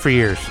been saying for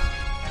years.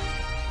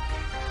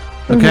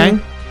 Okay?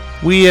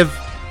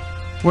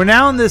 We're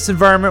now in this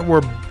environment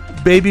where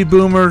baby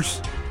boomers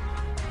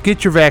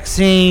get your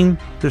vaccine.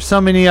 There's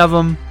so many of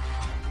them.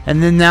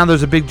 And then now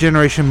there's a big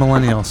generation of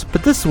millennials.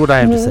 But this is what I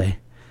have to say.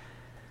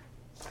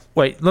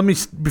 Wait,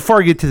 before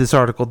I get to this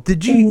article,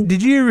 did you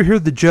ever hear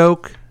the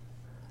joke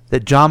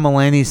that John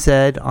Mulaney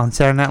said on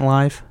Saturday Night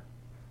Live?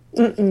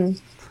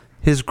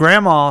 His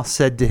grandma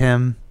said to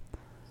him,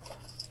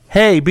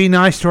 "Hey, be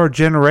nice to our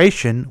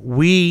generation.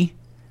 We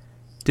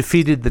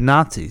defeated the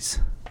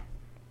Nazis."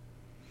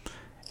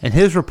 And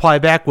his reply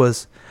back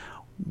was,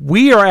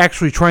 "We are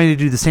actually trying to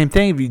do the same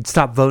thing if you'd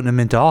stop voting them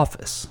into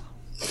office."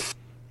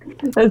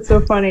 That's so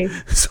funny.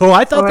 So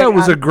I thought that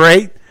was a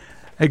great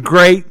so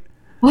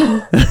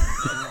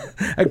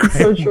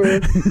true.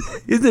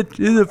 Isn't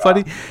it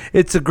funny?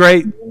 It's a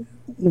great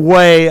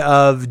way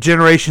of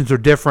generations are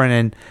different,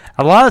 and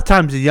a lot of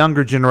times the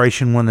younger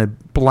generation want to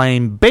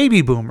blame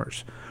baby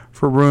boomers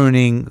for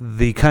ruining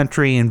the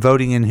country and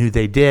voting in who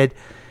they did.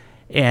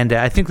 And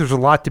I think there's a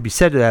lot to be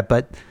said to that,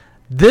 but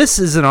this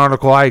is an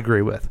article I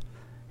agree with.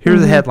 Here's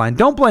the headline.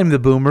 Don't blame the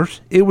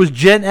boomers. It was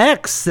Gen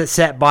X that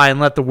sat by and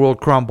let the world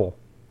crumble.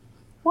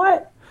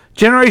 What?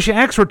 Generation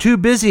X were too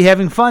busy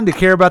having fun to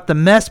care about the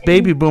mess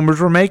baby boomers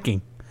were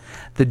making.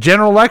 The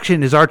general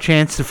election is our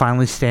chance to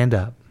finally stand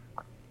up.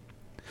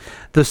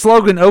 The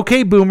slogan,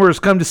 "OK Boomer," has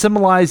come to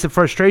symbolize the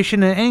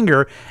frustration and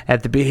anger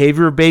at the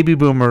behavior of baby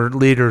boomer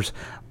leaders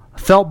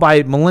felt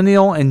by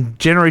millennial and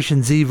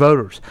Generation Z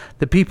voters.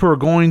 The people are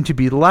going to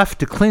be left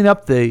to clean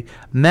up the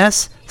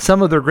mess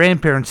some of their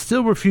grandparents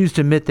still refuse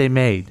to admit they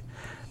made.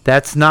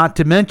 That's not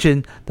to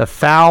mention the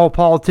foul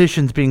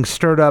politicians being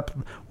stirred up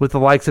with the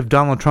likes of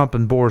Donald Trump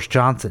and Boris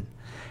Johnson.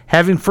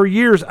 Having for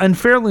years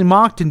unfairly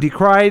mocked and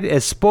decried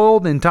as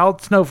spoiled and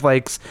entitled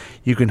snowflakes,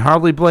 you can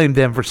hardly blame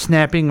them for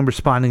snapping and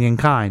responding in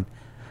kind.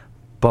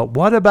 But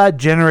what about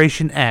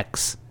Generation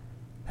X?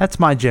 That's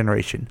my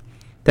generation.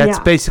 That's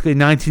basically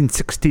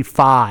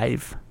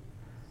 1965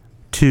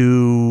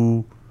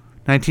 to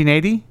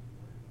 1980.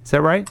 Is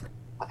that right?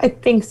 I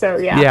think so,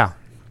 yeah. Yeah.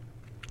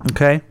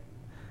 Okay.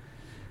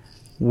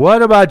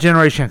 What about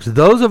Generation X?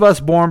 Those of us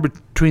born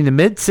between the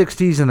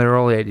mid-60s and the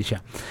early 80s. Yeah.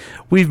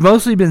 We've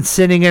mostly been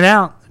sitting it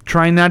out,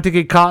 trying not to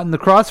get caught in the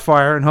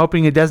crossfire and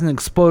hoping it doesn't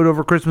explode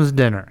over Christmas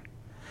dinner.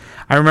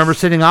 I remember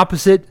sitting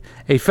opposite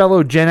a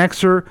fellow Gen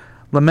Xer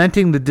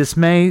lamenting the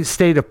dismay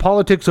state of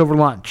politics over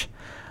lunch.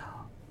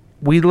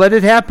 We let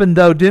it happen,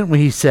 though, didn't we?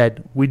 He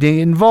said. We didn't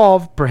get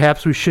involved.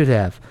 Perhaps we should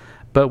have.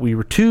 But we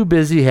were too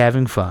busy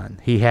having fun.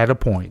 He had a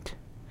point.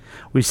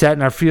 We sat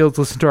in our fields,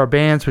 listened to our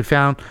bands. We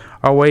found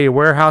our way to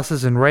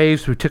warehouses and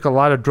raves. We took a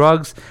lot of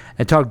drugs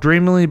and talked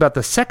dreamily about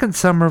the second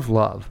summer of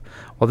love.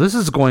 While this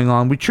is going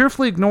on, we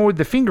cheerfully ignored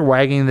the finger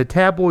wagging and the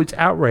tabloids'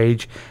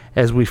 outrage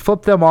as we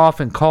flipped them off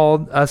and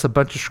called us a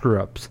bunch of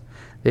screw-ups.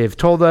 They have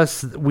told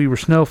us we were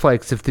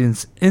snowflakes if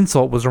the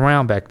insult was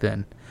around back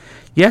then.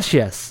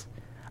 Yes.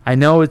 I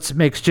know it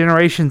makes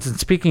generations, and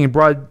speaking in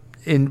broad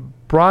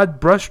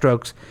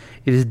brushstrokes,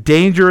 it is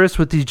dangerous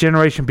with these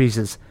generation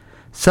pieces.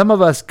 Some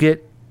of us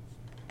get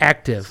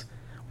active.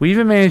 We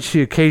even manage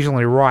to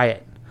occasionally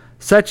riot,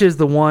 such as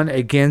the one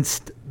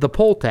against the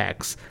poll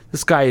tax.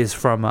 This guy is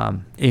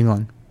from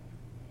England.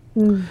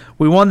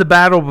 We won the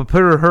battle, but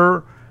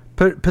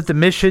put the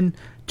mission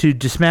to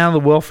dismantle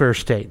the welfare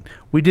state.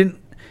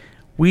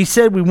 We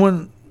said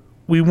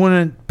we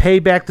wouldn't pay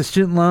back the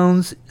student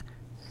loans. ...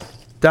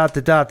 For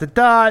the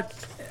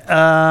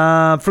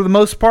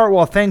most part,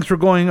 while things were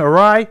going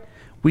awry,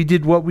 we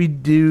did what we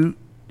do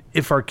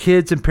if our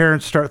kids and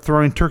parents start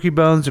throwing turkey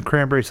bones and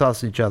cranberry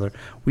sauce at each other.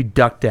 We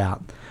ducked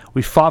out.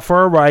 We fought for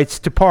our rights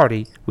to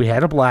party. We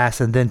had a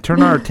blast, and then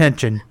turned our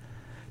attention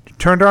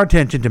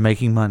to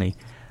making money.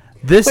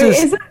 This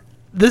is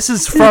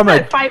from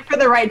a Fight for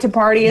the Right to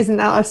Party. Isn't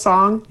that a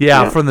song?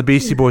 Yeah, from the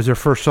Beastie Boys, their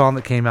first song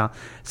that came out.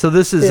 So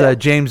this is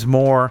James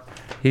Moore.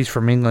 He's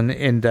from England,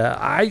 and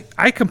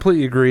I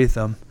completely agree with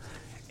him.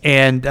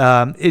 And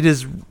it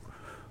is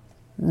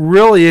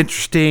really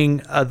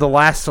interesting, the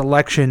last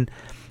election,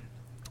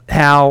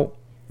 how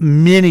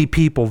many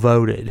people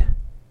voted.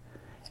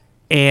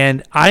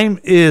 And it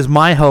is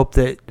my hope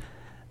that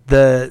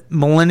the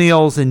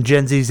millennials and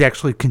Gen Zs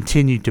actually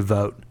continue to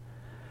vote.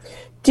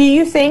 Do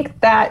you think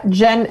that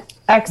Gen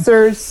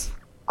Xers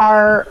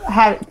are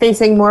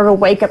facing more of a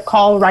wake-up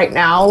call right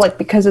now, like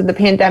because of the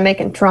pandemic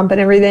and Trump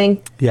and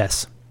everything?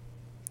 Yes,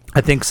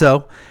 I think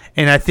so.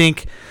 And I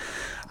think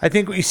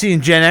what you see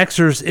in Gen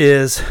Xers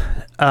is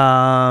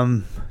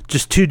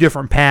just two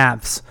different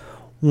paths.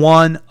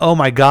 One, oh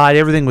my God,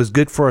 everything was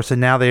good for us and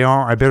now they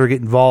aren't. I better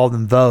get involved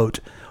and vote.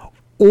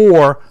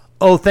 Or,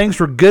 oh, things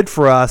were good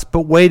for us,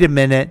 but wait a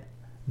minute,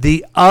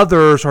 the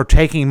others are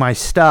taking my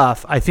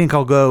stuff. I think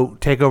I'll go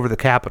take over the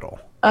Capitol.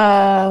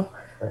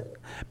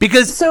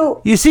 Because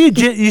you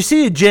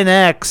see a Gen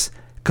X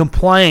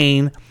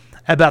complain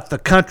about the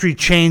country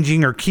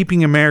changing or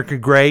keeping America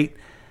great.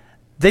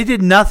 They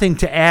did nothing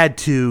to add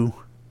to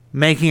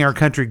making our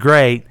country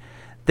great.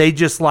 They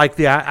just liked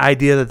the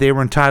idea that they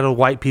were entitled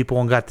white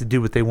people and got to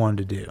do what they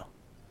wanted to do.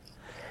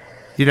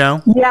 You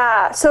know?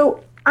 Yeah.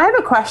 So I have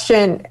a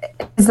question.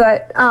 Is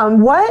that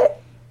what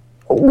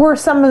were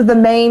some of the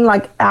main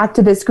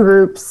activist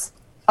groups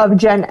of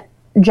Gen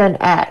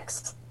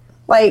X?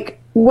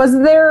 Was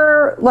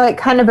there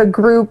kind of a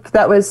group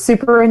that was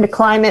super into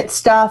climate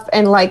stuff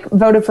and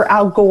voted for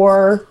Al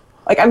Gore?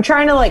 I'm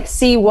trying to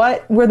see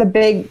what were the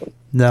big.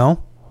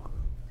 No.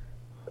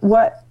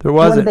 What? There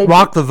wasn't.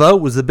 Rock the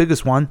Vote was the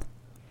biggest one.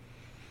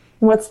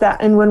 What's that?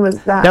 And when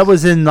was that? That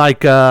was in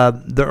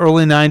the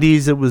early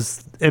 90s. It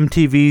was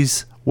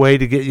MTV's way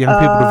to get young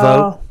people to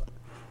vote.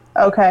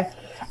 Okay.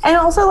 And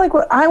also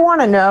what I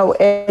want to know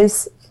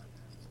is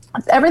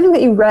everything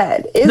that you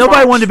read.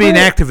 Nobody wanted to be an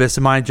activist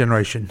in my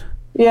generation.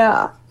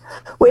 Yeah.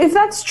 Well, if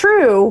that's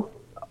true,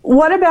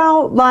 what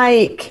about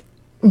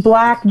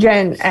Black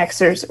Gen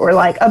Xers or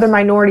other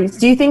minorities?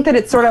 Do you think that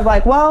it's sort of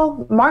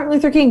well, Martin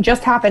Luther King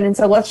just happened, and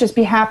so let's just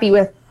be happy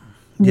with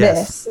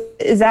this?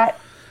 Is that?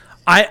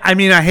 I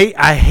mean,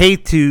 I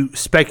hate to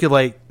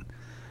speculate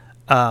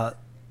the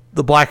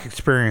Black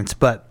experience,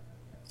 but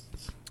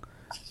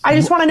I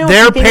just want to know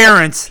their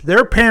parents.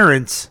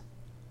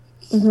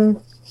 Mm-hmm.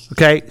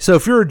 Okay, so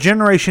if you're a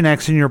Generation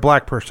X and you're a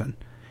Black person,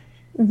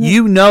 mm-hmm.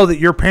 you know that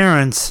your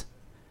parents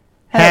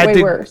had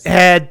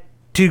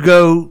to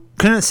go.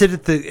 Couldn't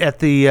sit at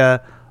the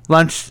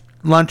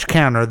lunch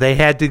counter. They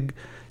had to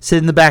sit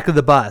in the back of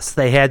the bus.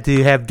 They had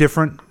to have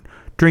different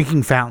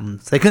drinking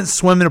fountains. They couldn't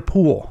swim in a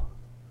pool.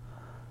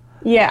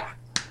 Yeah.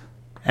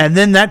 And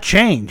then that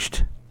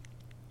changed.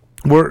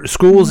 Where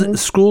schools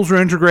were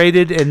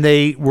integrated and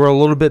they were a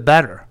little bit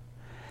better.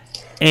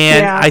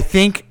 And I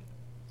think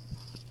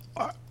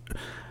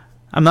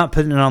I'm not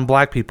putting it on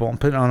Black people. I'm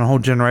putting it on a whole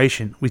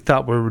generation. We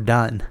thought we were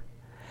done.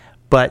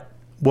 But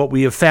what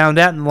we have found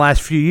out in the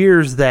last few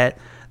years that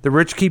the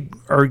rich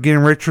are getting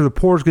richer, the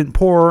poor is getting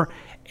poorer,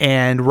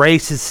 and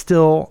race is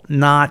still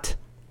not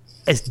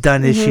a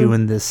done issue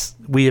in this.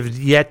 We have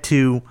yet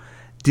to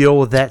deal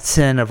with that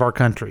sin of our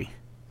country.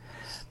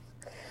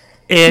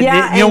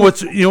 And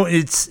what's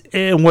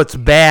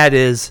bad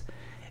is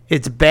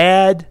it's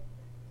bad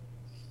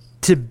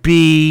to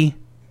be,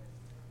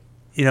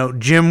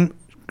 Jim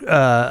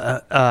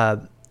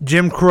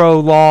Crow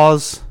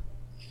laws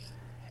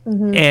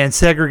and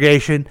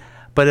segregation,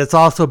 but it's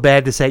also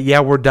bad to say,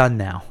 yeah, we're done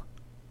now.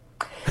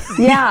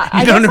 Yeah,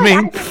 you know what I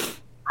mean?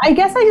 I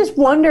guess I just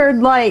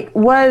wondered, like,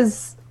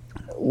 was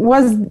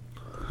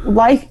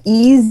life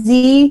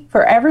easy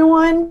for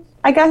everyone,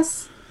 I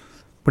guess,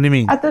 What do you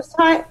mean? at this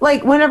time?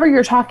 Like, whenever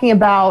you're talking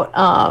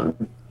about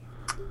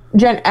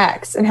Gen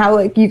X and how,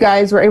 like, you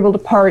guys were able to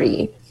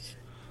party,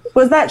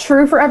 was that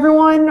true for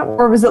everyone?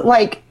 Or was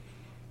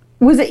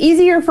it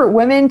easier for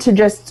women to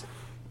just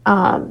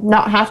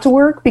not have to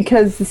work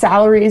because the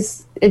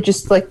salaries, it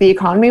just, like, the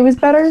economy was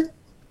better?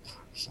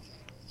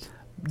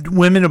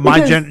 Women of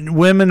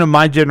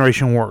my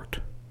generation worked.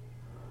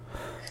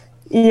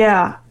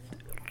 Yeah.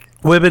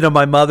 Women of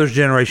my mother's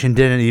generation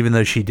didn't, even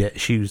though she did.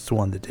 She was the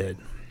one that did.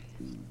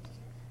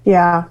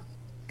 Yeah.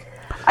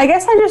 I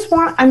guess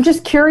I'm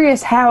just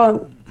curious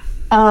how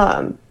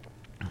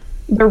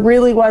there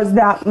really was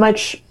that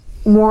much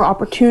more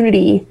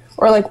opportunity,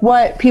 or like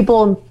what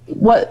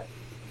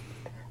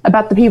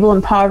about the people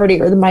in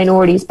poverty or the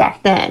minorities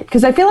back then.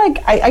 Because I feel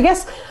like, I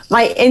guess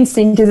my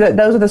instinct is that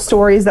those are the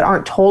stories that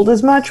aren't told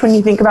as much when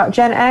you think about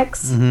Gen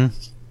X.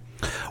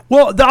 Mm-hmm.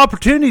 Well, the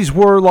opportunities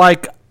were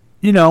like,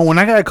 when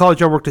I got out of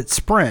college, I worked at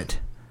Sprint.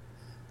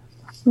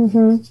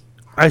 Mm-hmm.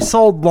 I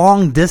sold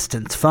long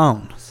distance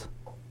phone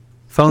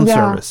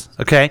service.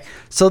 Okay.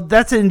 So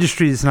that's an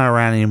industry that's not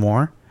around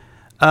anymore.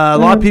 A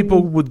lot of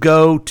people would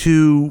go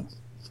to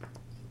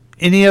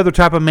any other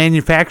type of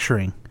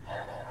manufacturing.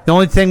 The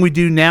only thing we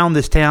do now in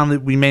this town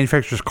that we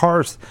manufacture is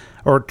cars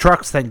or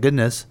trucks. Thank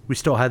goodness we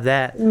still have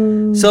that.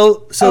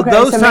 So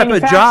those type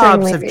of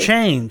jobs have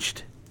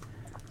changed.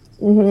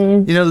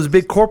 Mm-hmm. Those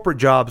big corporate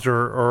jobs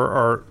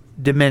are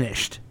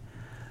diminished.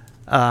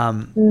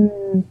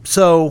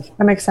 So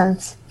that makes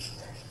sense.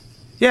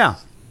 Yeah.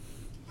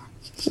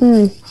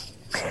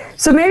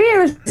 So maybe it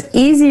was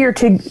easier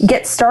to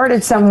get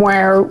started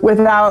somewhere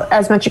without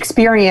as much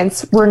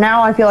experience, where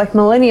now I feel like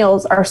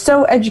millennials are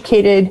so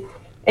educated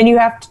and you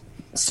have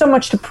so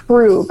much to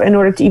prove in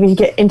order to even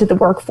get into the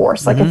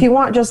workforce. Like if you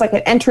want just like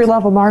an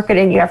entry-level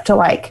marketing, you have to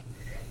like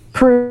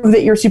prove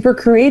that you're super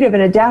creative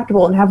and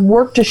adaptable and have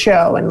work to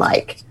show, and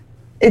like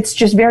it's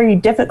just very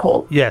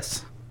difficult.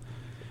 Yes.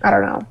 I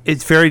don't know.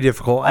 It's very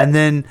difficult. And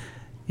then,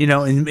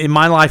 in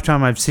my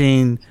lifetime, I've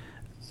seen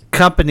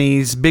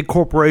companies, big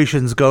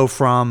corporations go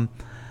from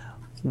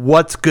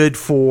what's good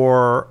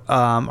for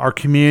our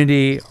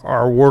community,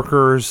 our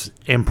workers,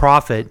 and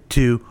profit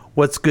to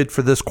what's good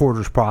for this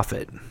quarter's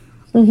profit.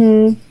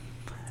 Mm-hmm.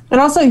 And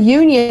also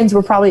unions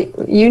were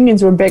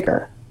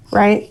bigger,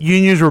 right?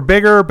 Unions were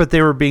bigger, but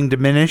they were being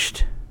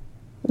diminished.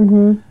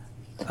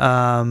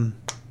 Mm-hmm.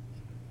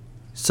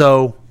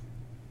 So,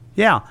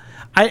 yeah.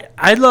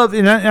 I love,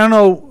 and I don't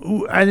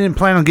know, I didn't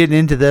plan on getting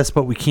into this,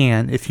 but we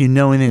can if you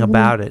know anything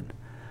about it.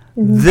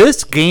 Mm-hmm.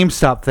 This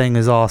GameStop thing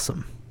is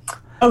awesome.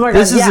 Oh my God.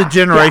 This is a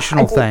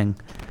generational thing.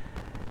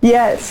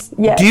 Yes.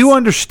 Do you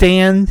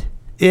understand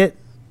it?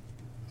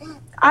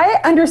 I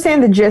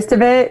understand the gist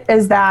of it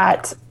is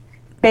that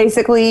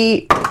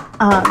basically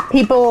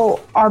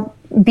people are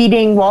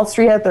beating Wall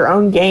Street at their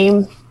own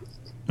game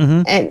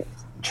and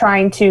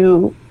trying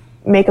to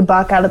make a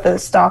buck out of the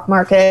stock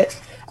market.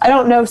 I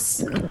don't know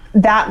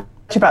that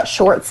much about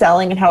short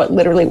selling and how it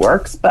literally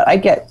works, but I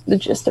get the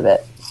gist of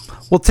it.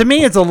 Well, to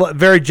me, it's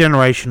very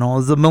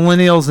generational. The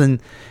millennials and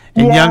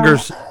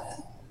youngers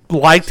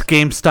liked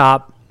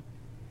GameStop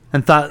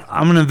and thought,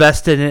 I'm going to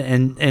invest in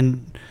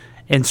it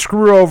and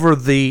screw over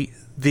the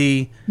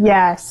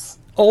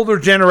older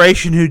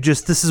generation who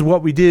just, this is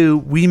what we do.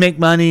 We make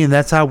money, and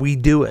that's how we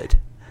do it.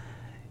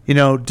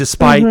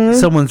 Despite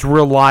someone's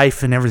real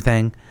life and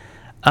everything.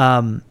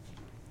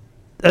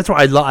 That's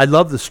why I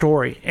love the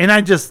story. And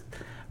I just,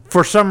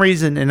 for some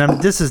reason,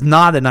 and this is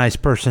not a nice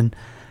person,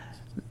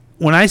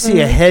 when I see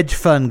a hedge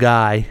fund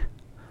guy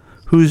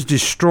who's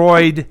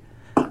destroyed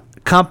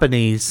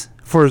companies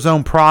for his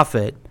own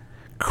profit,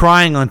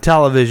 crying on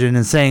television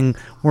and saying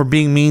we're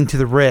being mean to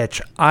the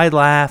rich, I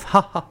laugh.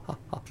 Ha ha ha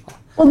ha.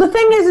 Well, the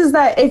thing is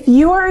that if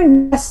you are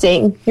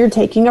investing, you're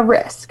taking a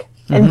risk,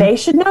 and they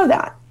should know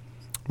that.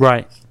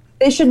 Right.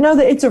 They should know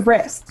that it's a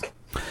risk.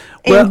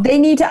 And they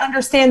need to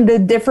understand the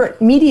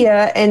different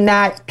media and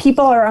that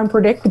people are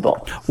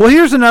unpredictable. Well,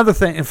 here's another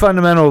thing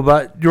fundamental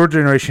about your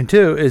generation,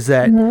 too, is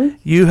that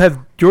you have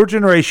your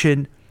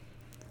generation,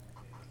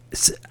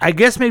 I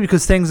guess maybe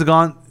because things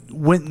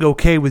went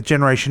okay with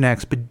Generation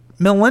X, but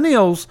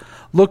millennials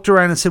looked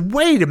around and said,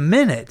 wait a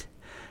minute,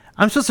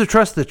 I'm supposed to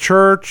trust the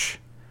church,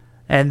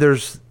 and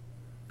there's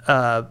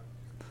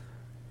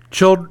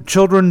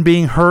children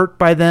being hurt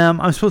by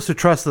them. I'm supposed to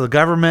trust the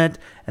government,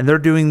 and they're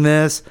doing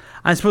this.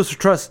 I'm supposed to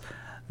trust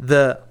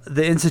the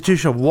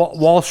institution of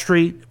Wall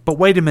Street, but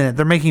wait a minute,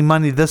 they're making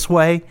money this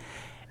way.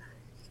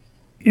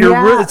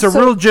 It's a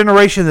real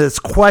generation that's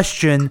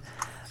questioned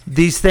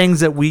these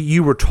things that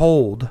you were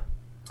told.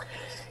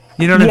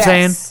 You know what I'm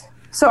saying?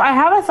 So I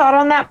have a thought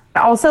on that.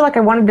 Also, I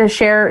wanted to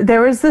share,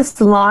 there was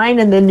this line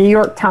in the New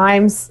York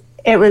Times.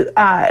 It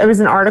was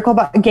an article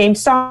about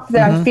GameStop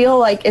that I feel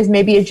like is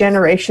maybe a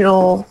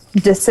generational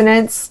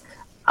dissonance.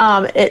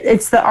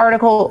 It's the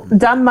article,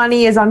 "Dumb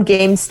Money is on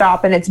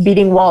GameStop and it's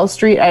beating Wall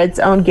Street at its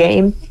own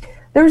game."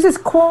 There was this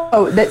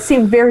quote that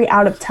seemed very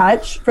out of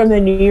touch from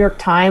the New York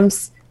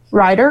Times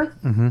writer.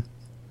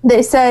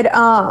 They said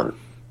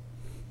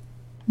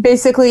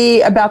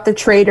basically about the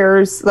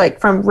traders, like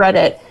from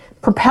Reddit,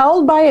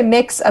 propelled by a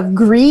mix of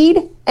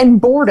greed and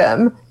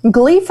boredom,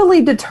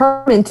 gleefully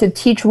determined to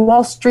teach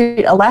Wall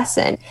Street a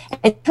lesson,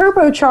 and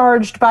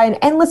turbocharged by an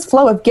endless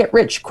flow of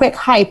get-rich-quick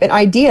hype and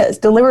ideas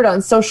delivered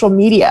on social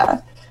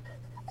media.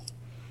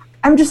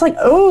 I'm just like,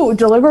 oh,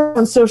 delivered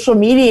on social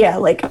media.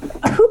 Like,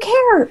 who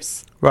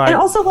cares? Right. And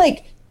also,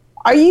 like,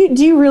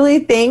 do you really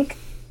think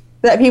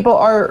that people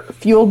are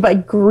fueled by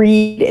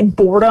greed and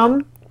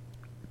boredom?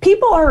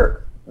 People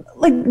are,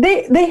 like,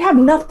 they have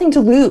nothing to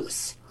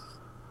lose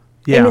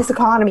in this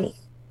economy.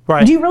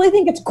 Right. Do you really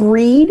think it's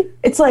greed?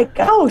 It's like,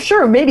 oh,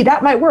 sure, maybe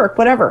that might work,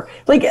 whatever.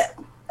 Like,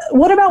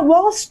 what about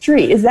Wall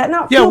Street? Is that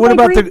not fueled what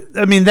by about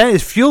greed? that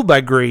is fueled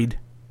by greed.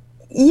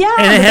 Yeah.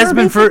 And it has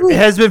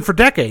been for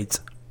decades.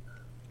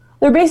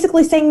 They're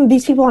basically saying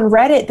these people on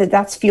Reddit that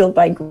that's fueled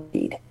by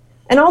greed.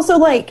 And also,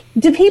 like,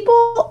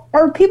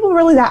 are people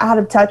really that out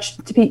of touch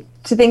to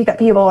think that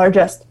people are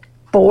just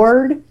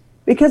bored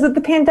because of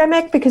the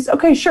pandemic? Because,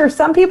 okay, sure,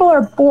 some people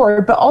are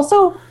bored, but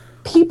also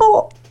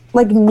people,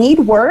 like, need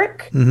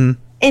work. Mm-hmm.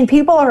 And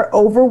people are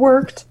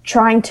overworked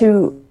trying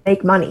to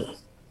make money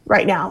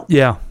right now.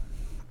 Yeah.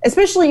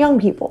 Especially young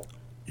people.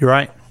 You're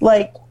right.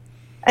 Like,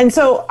 and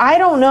so I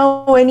don't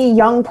know any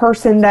young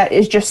person that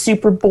is just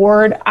super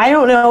bored. I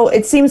don't know.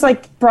 It seems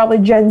like probably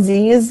Gen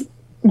Z is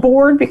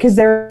bored because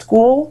they're at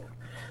school.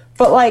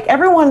 But, like,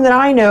 everyone that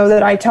I know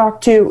that I talk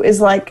to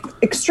is, like,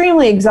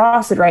 extremely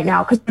exhausted right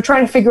now because they're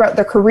trying to figure out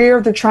their career.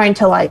 They're trying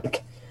to,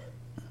 like,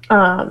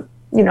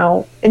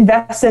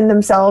 invest in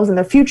themselves and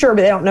their future,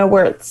 but they don't know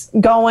where it's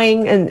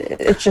going. And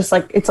it's just,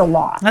 like, it's a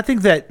lot. I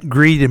think that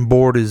greed and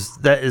bored is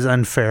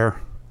unfair.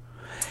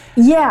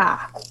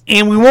 Yeah.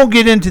 And we won't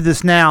get into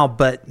this now,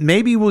 but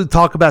maybe we'll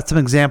talk about some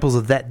examples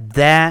of that.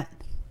 That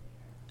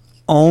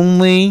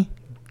only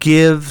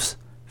gives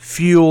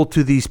fuel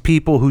to these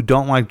people who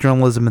don't like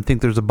journalism and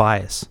think there's a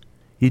bias.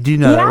 You do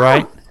know that,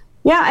 right?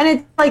 Yeah, and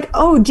it's like,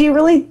 oh, do you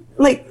really,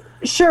 like,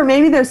 sure,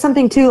 maybe there's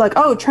something to, like,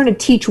 oh, trying to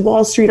teach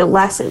Wall Street a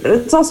lesson. But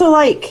it's also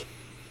like,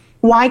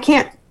 why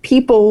can't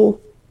people,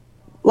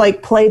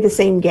 like, play the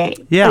same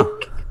game? Yeah.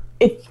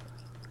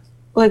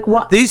 Like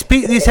what? These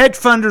hedge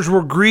funders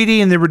were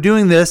greedy and they were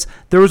doing this.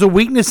 There was a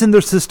weakness in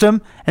their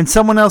system and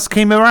someone else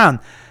came around.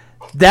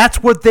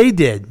 That's what they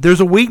did. There's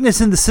a weakness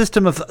in the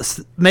system of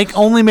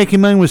only making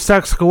money when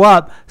stocks go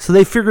up, so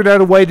they figured out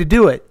a way to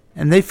do it.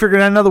 And they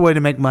figured out another way to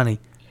make money.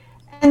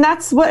 And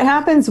that's what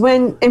happens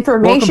when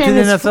information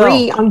is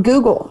free on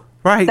Google.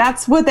 Right.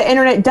 That's what the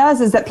internet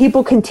does, is that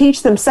people can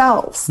teach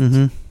themselves.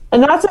 Mm-hmm.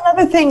 And that's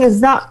another thing,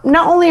 is not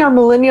only are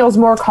millennials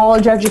more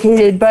college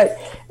educated, but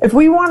if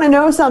we want to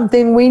know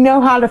something, we know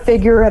how to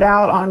figure it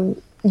out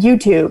on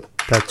YouTube.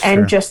 That's and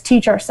true. Just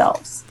teach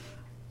ourselves.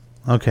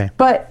 Okay.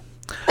 But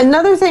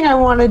another thing I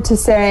wanted to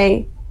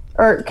say,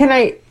 or can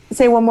I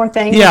say one more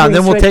thing? Yeah,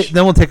 then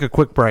we'll take a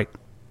quick break.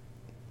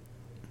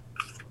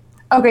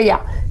 Okay,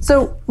 yeah.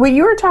 So what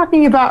you were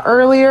talking about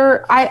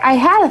earlier, I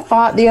had a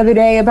thought the other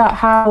day about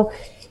how,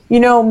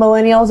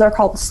 millennials are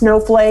called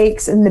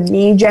snowflakes and the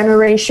me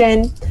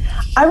generation.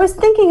 I was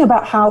thinking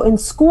about how in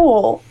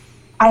school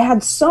I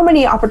had so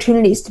many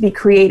opportunities to be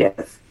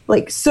creative,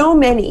 like so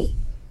many,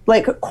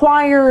 like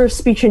choir,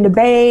 speech and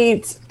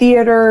debates,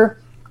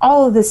 theater,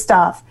 all of this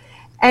stuff.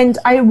 And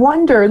I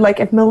wonder,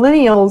 like, if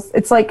millennials,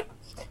 it's like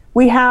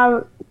we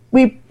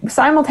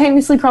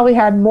simultaneously probably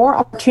had more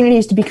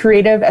opportunities to be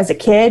creative as a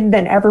kid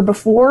than ever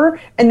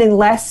before, and then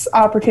less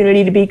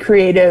opportunity to be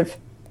creative,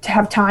 to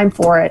have time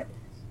for it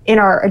in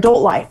our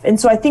adult life. And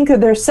so I think that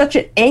there's such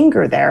an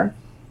anger there,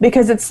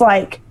 because it's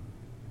like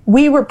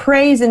we were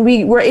praised and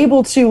we were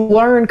able to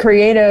learn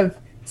creative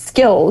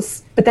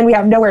skills, but then we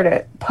have nowhere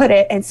to put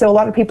it. And so a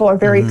lot of people are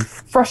very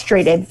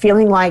frustrated,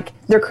 feeling like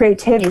their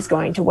creativity is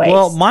going to waste.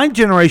 Well, my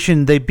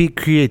generation, they beat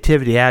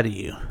creativity out of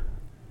you.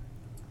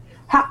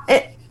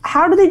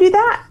 How do they do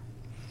that?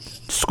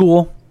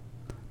 School.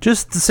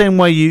 Just the same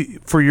way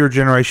for your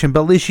generation,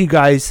 but at least you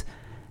guys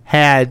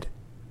had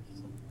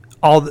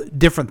all the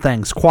different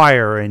things,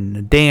 choir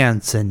and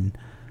dance and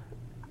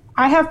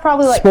I have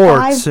probably like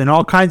sports and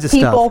all kinds of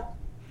stuff.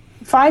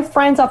 5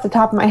 friends off the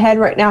top of my head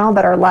right now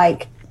that are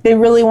like, they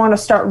really want to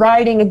start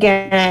writing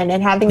again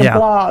and having a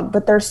blog,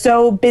 but they're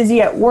so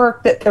busy at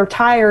work that they're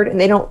tired and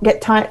they don't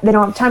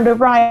have time to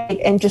write,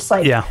 and just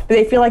like,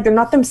 they feel like they're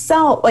not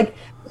themselves. Like,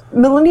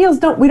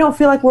 millennials we don't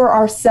feel like we're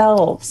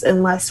ourselves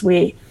unless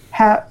we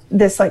have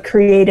this like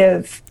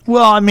creative.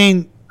 Well, I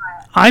mean,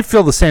 I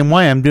feel the same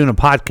way. I'm doing a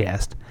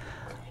podcast,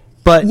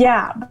 but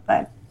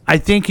I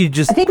think we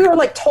were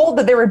like told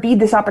that there would be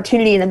this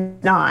opportunity and then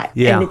not.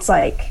 Yeah. And it's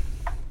like,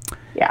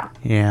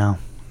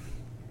 yeah.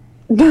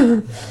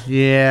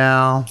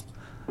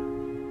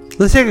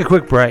 Let's take a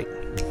quick break.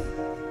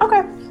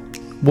 Okay.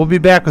 We'll be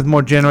back with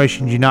more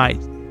Generations Unite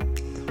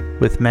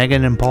with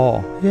Megan and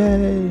Paul.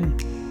 Yay.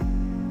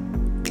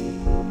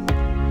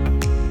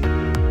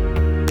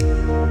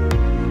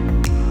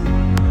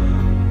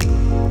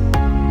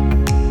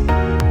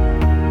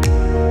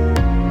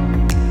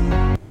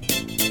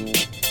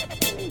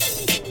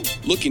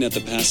 looking at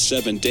the past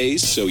 7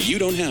 days so you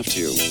don't have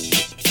to.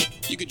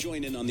 You could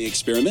join in on the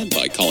experiment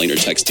by calling or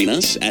texting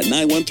us at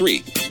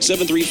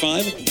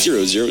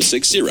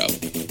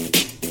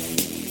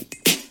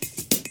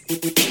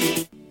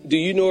 913-735-0060. Do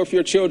you know if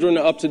your children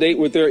are up to date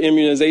with their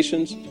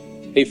immunizations?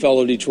 Hey,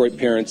 fellow Detroit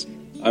parents,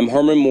 I'm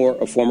Herman Moore,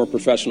 a former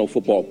professional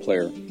football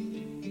player.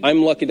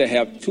 I'm lucky to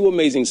have two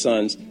amazing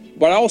sons,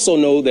 but I also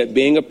know that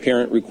being a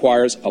parent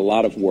requires a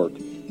lot of work.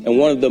 And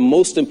one of the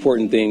most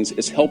important things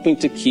is helping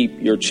to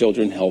keep your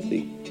children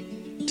healthy.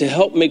 To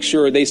help make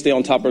sure they stay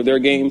on top of their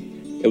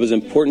game, it was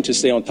important to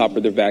stay on top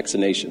of their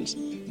vaccinations.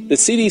 The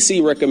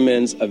CDC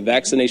recommends a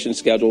vaccination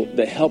schedule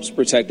that helps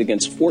protect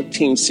against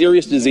 14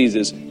 serious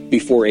diseases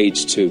before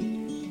age 2.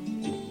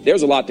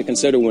 There's a lot to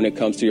consider when it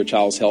comes to your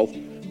child's health,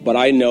 but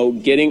I know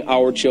getting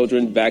our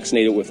children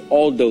vaccinated with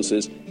all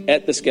doses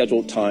at the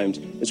scheduled times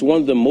is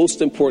one of the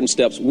most important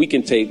steps we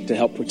can take to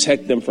help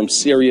protect them from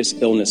serious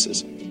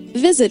illnesses.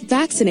 Visit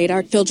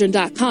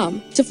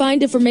vaccinateourchildren.com to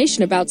find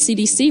information about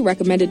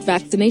CDC-recommended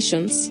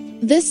vaccinations.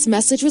 This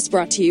message was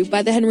brought to you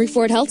by the Henry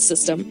Ford Health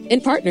System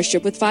in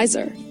partnership with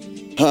Pfizer.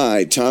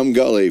 Hi, Tom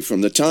Gully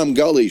from The Tom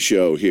Gully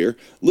Show here.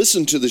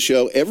 Listen to the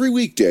show every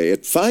weekday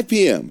at 5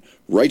 p.m.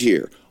 right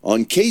here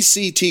on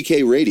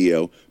KCTK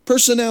Radio,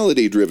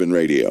 personality-driven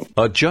radio.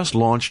 A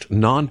just-launched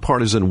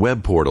nonpartisan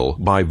web portal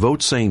by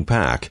Vote Sane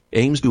PAC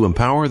aims to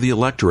empower the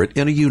electorate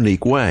in a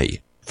unique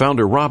way.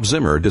 Founder Rob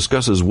Zimmer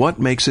discusses what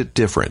makes it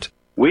different.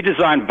 We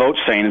designed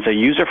VoteSane as a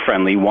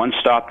user-friendly,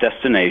 one-stop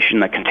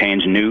destination that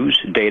contains news,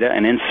 data,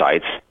 and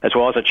insights, as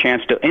well as a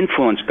chance to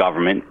influence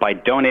government by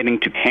donating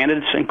to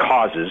candidates and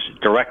causes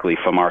directly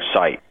from our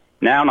site.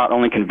 Now, not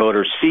only can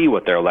voters see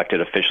what their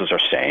elected officials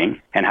are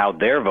saying and how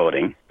they're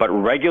voting, but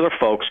regular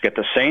folks get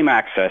the same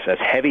access as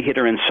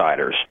heavy-hitter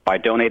insiders by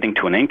donating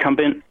to an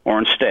incumbent or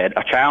instead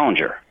a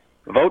challenger.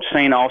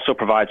 VoteSane also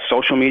provides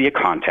social media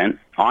content,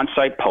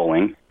 on-site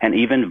polling, and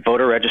even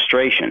voter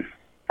registration.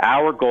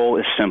 Our goal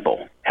is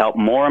simple: help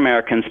more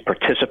Americans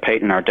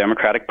participate in our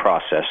democratic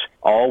process,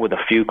 all with a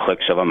few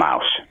clicks of a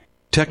mouse.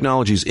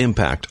 Technology's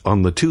impact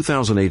on the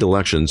 2008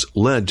 elections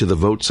led to the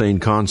VoteSane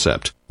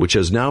concept, which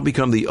has now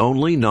become the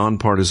only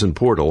nonpartisan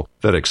portal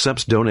that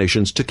accepts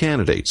donations to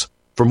candidates.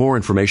 For more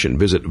information,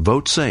 visit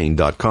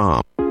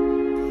votesane.com.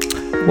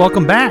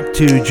 Welcome back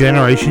to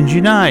Generations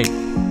Unite.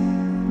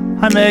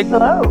 Hi, Meg.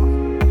 Hello.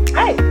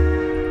 Hi.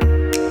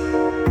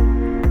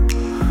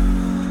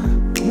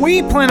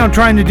 We plan on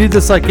trying to do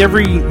this like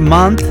every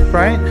month,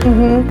 right?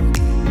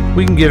 Mm-hmm.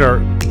 We can get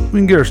our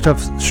stuff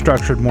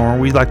structured more.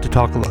 We like to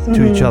talk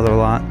to each other a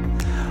lot.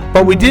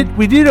 But we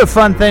did a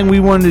fun thing we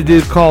wanted to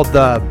do called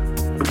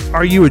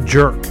 "Are You a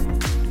Jerk?" Do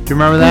you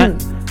remember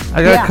that?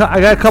 I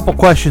got a couple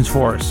questions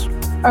for us.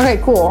 Okay,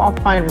 cool. I'll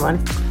find one.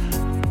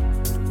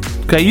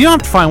 Okay, you don't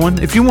have to find one.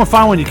 If you want to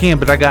find one, you can.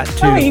 But I got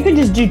two. Oh, you can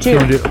just do two.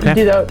 Do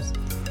those.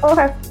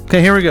 Okay.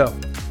 Okay, here we go.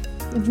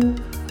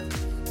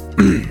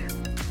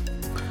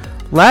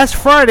 Last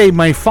Friday,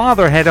 my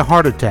father had a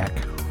heart attack.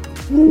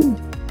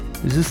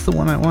 Is this the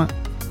one I want?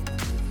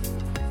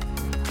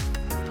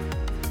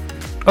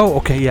 Oh,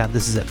 okay, yeah,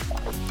 this is it.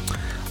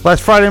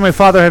 Last Friday, my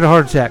father had a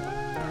heart attack.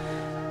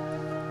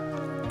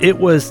 It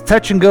was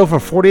touch and go for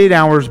 48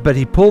 hours, but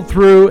he pulled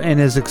through and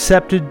is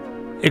expected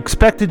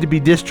to be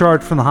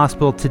discharged from the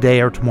hospital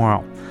today or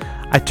tomorrow.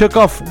 I took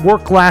off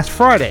work last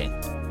Friday.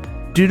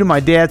 Due to my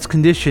dad's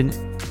condition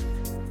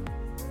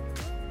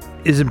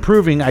is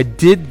improving, I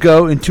did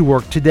go into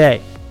work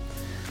today.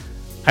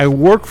 I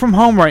work from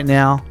home right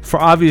now for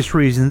obvious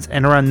reasons,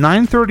 and around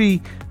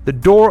 9:30 the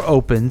door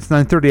opens,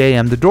 9:30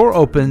 a.m. the door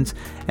opens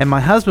and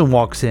my husband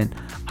walks in.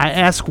 I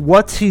ask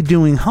what's he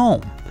doing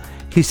home.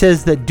 He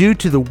says that due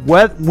to the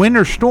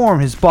winter storm,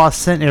 his boss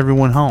sent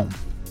everyone home.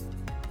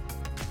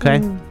 Okay?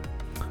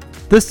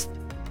 This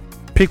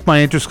piqued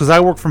my interest because I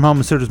work from home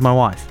and so does my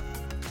wife.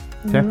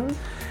 Okay?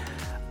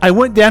 I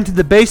went down to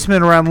the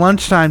basement around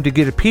lunchtime to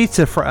get a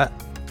pizza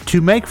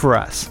to make for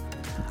us.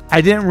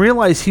 I didn't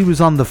realize he was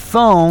on the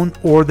phone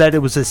or that it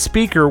was a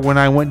speaker when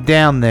I went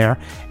down there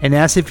and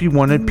asked if he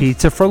wanted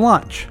pizza for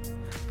lunch.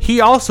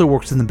 He also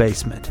works in the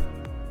basement.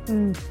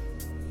 It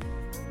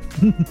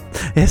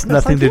has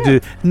nothing to do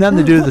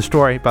with the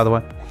story, by the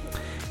way.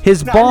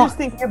 His boss. I'm just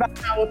thinking about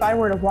how if I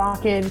were to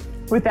walk in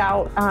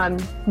without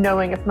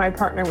knowing if my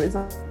partner was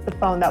on the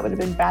phone, that would have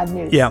been bad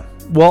news. Yeah.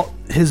 Well,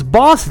 his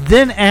boss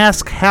then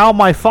asked how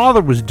my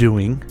father was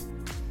doing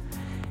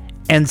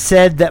and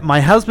said that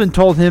my husband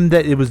told him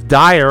that it was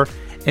dire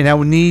and I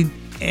would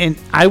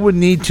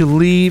need to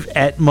leave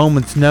at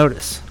moment's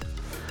notice.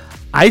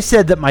 I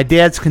said that my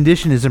dad's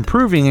condition is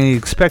improving and he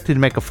expected to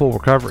make a full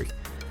recovery.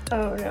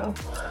 Oh no.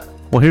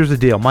 Well, here's the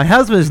deal. My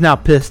husband is now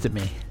pissed at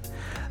me.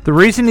 The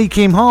reason he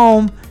came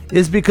home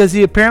is because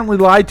he apparently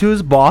lied to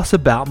his boss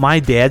about my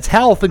dad's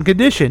health and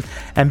condition,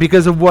 and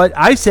because of what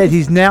I said,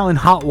 he's now in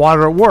hot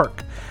water at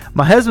work.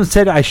 My husband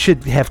said I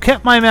should have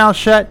kept my mouth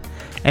shut,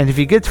 and if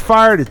he gets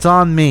fired, it's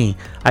on me.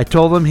 I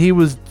told him he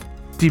was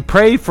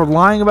depraved for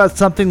lying about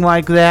something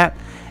like that,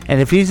 and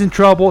if he's in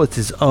trouble, it's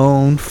his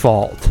own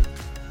fault.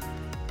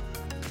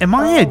 Am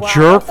I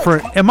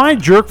a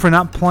jerk for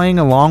not playing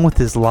along with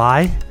his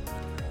lie?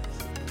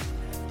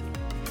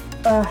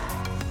 To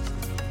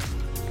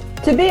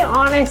be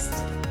honest,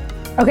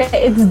 okay,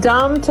 it's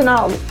dumb to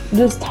not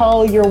just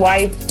tell your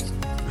wife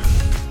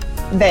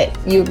that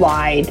you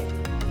lied.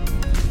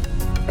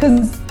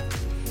 Because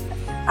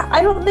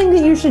I don't think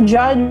that you should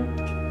judge.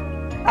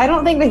 I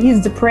don't think that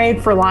he's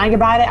depraved for lying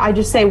about it. I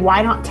just say,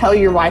 why not tell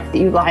your wife that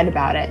you lied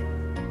about it?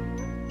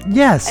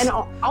 Yes. And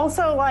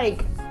also,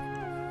 like,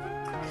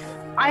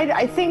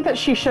 I think that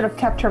she should have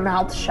kept her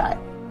mouth shut.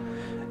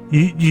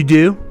 You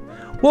do?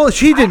 Well,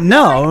 she didn't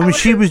know. I mean,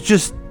 she was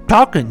just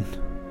talking.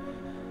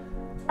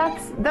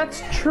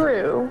 That's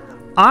true.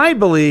 I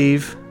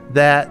believe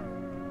that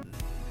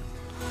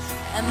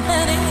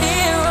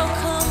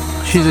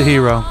she's a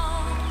hero.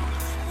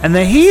 And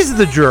that he's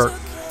the jerk.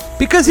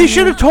 Because he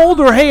should have told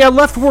her, hey, I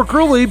left work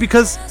early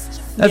because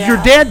of your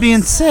dad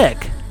being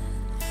sick.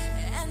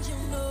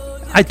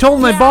 I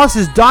told my boss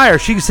is dire.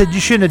 She said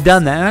you shouldn't have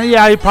done that.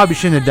 Yeah, you probably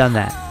shouldn't have done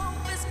that.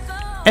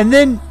 And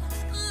then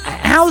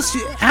how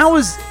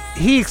is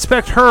he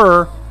expect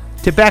her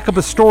to back up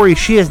a story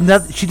she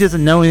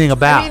doesn't know anything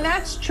about? I mean,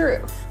 that's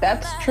true.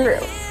 That's true.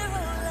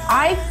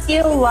 I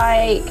feel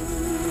like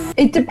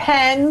it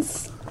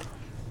depends.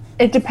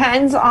 It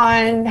depends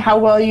on how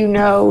well you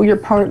know your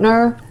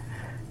partner.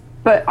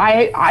 But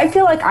I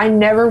feel like I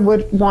never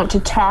would want to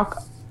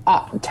talk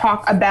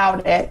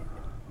about it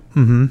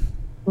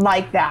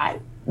like that,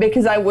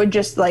 because I would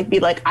just like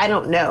be like, I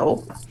don't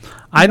know.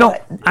 I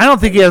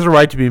don't think he has a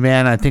right to be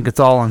mad. I think it's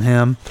all on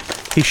him.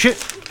 He should.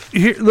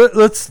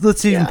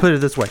 Let's even put it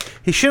this way.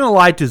 He shouldn't have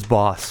lied to his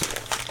boss.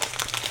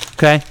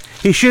 Okay,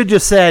 he should have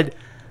just said,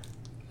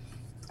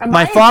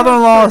 my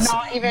father-in-law's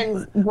not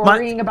even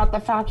worrying about the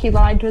fact he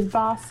lied to his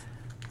boss.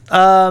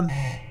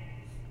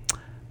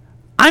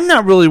 I'm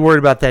not really worried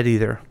about that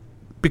either,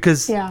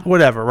 because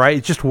whatever, right?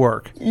 It's just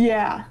work.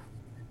 Yeah.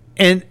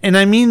 And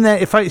I mean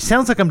that if it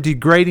sounds like I'm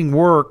degrading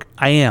work,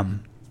 I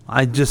am.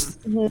 I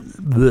just,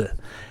 bleh.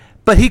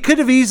 But he could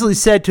have easily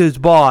said to his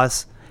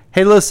boss,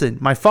 hey, listen,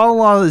 my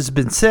father-in-law has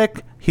been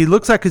sick. He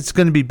looks like it's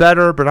going to be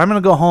better, but I'm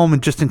going to go home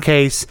and just in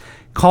case,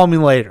 call me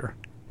later.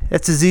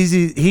 That's as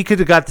easy. He could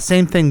have got the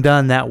same thing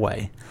done that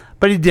way,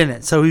 but he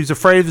didn't. So he was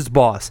afraid of his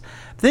boss.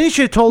 Then he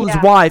should have told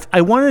his wife,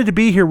 I wanted to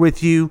be here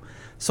with you.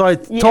 So I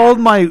told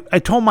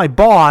my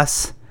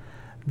boss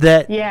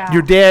that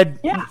your dad,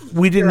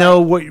 we didn't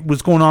know what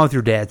was going on with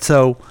your dad.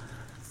 So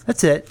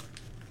that's it.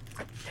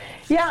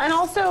 Yeah, and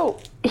also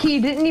he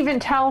didn't even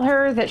tell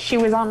her that he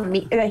was on a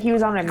meeting.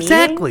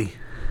 Exactly.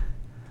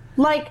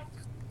 Like,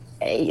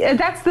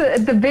 that's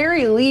at the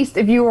very least,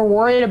 if you were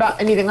worried about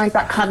anything like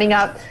that coming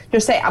up,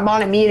 just say, I'm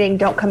on a meeting,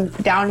 don't come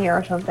down here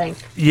or something.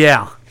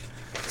 Yeah.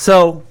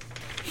 So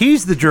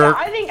he's the jerk.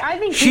 Yeah, I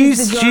think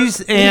he's the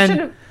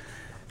jerk.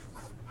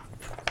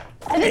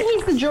 I think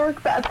he's the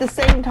jerk, but at the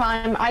same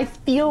time, I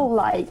feel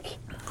like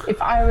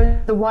if I was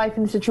the wife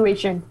in the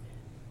situation,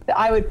 that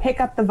I would pick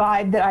up the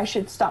vibe that I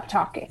should stop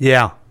talking.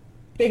 Yeah.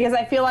 Because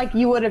I feel like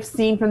you would have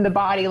seen from the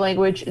body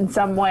language in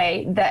some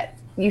way that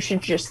you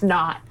should just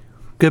not.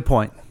 Good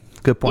point.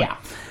 Yeah.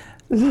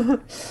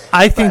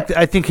 I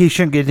think he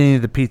shouldn't get any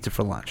of the pizza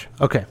for lunch.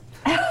 Okay.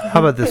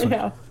 How about this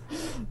one?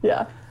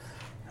 Yeah.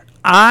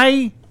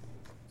 I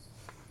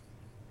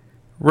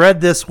read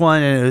this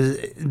one,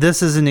 and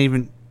this isn't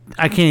even.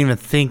 I can't even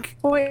think.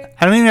 Wait.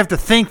 I don't even have to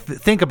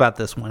think about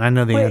this one. I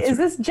know the answer. Is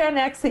this Gen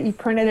X that you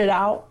printed it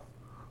out?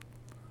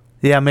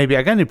 Yeah, maybe.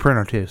 I got a new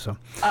printer too. So.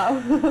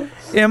 Oh.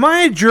 Am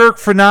I a jerk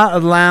for not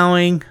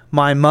allowing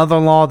my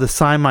mother-in-law to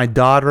sign my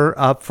daughter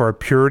up for a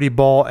purity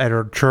ball at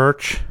her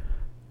church?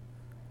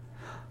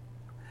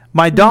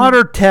 My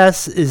daughter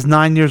Tess is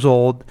 9 years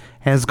old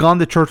and has gone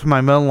to church with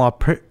my mother-in-law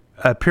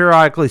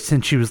periodically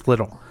since she was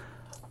little.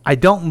 I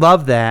don't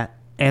love that,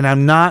 and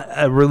I'm not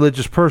a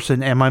religious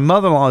person, and my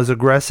mother-in-law is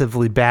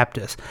aggressively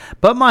Baptist.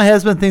 But my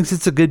husband thinks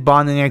it's a good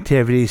bonding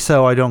activity,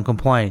 so I don't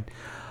complain.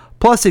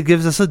 Plus, it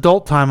gives us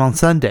adult time on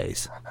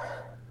Sundays.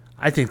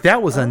 I think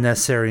that was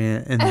unnecessary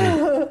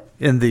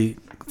in the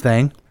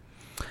thing.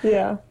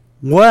 Yeah.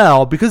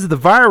 Well, because of the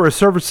virus,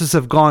 services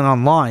have gone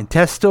online.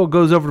 Tess still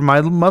goes over to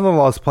my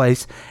mother-in-law's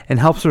place and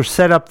helps her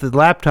set up the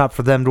laptop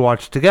for them to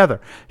watch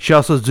together. She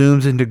also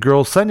Zooms into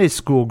girls' Sunday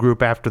school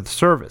group after the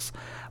service.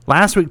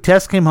 Last week,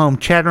 Tess came home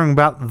chattering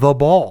about the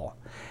ball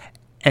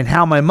and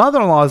how my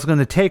mother-in-law is going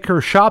to take her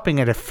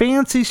shopping at a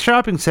fancy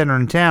shopping center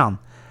in town.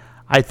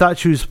 I thought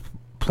she was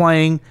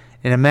playing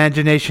an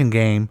imagination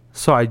game,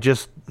 so I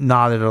just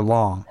nodded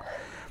along.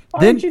 Why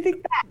did you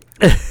think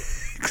that?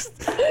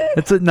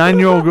 That's what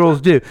 9-year-old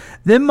girls do.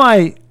 Then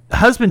my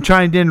husband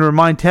chimed in to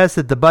remind Tess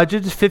that the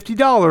budget is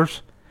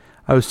 $50.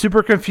 I was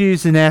super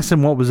confused and asked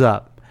him what was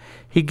up.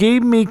 He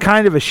gave me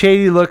kind of a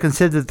shady look and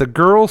said that the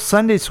girls'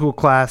 Sunday school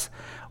class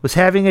was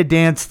having a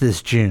dance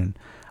this June.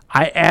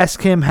 I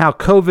asked him how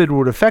COVID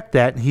would affect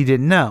that, and he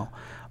didn't know.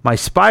 My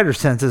spider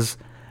senses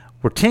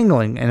were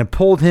tingling, and it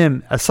pulled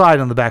him aside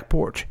on the back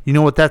porch. You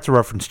know what that's a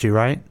reference to,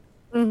 right?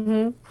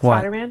 Mm-hmm. What?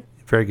 Spider-Man.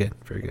 Very good.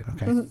 Very good.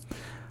 Okay.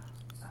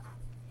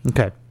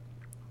 Okay.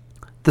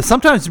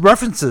 Sometimes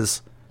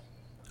references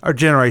are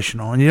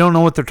generational, and you don't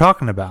know what they're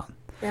talking about.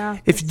 Yeah.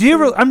 If do you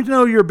ever, I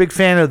know you're a big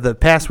fan of the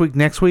Past Week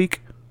Next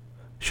Week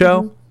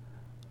show. Mm-hmm.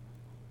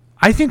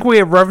 I think we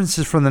have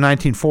references from the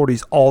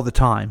 1940s all the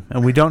time,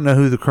 and we don't know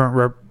who the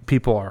current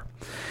people are.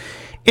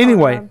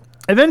 Anyway,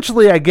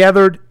 eventually I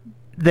gathered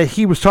that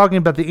he was talking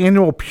about the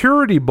annual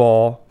purity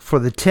ball for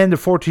the 10 to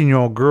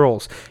 14-year-old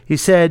girls. He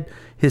said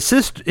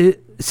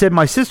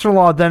my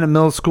sister-in-law done it in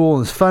middle school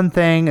and it's a fun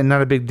thing and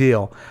not a big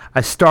deal.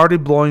 I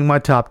started blowing my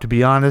top, to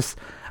be honest.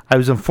 I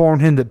was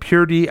informed him that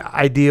purity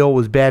ideal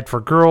was bad for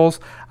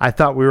girls. I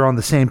thought we were on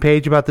the same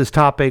page about this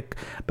topic,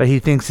 but he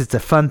thinks it's a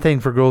fun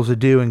thing for girls to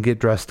do and get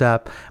dressed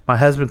up. My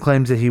husband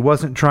claims that he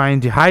wasn't trying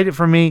to hide it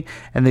from me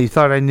and that he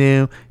thought I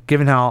knew,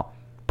 given how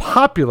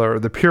popular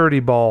the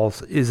purity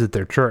balls is at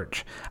their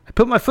church. I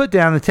put my foot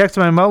down and texted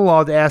my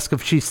mother-in-law to ask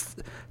if she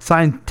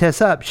signed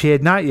Tess up. She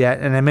had not yet,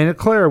 and I made it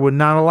clear I would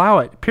not allow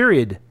it,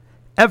 period,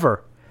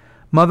 ever.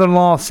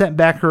 Mother-in-law sent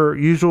back her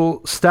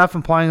usual stuff,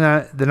 implying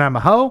that I'm a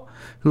hoe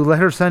who led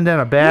her son down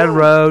a bad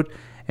road,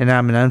 and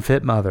I'm an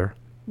unfit mother.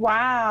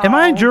 Wow. Am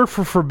I a jerk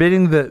for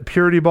forbidding the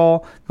purity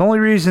ball? The only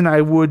reason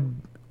I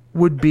would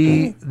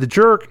be the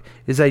jerk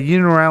is I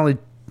unilaterally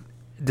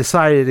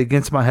decided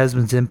against my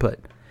husband's input,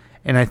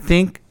 and I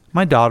think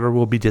my daughter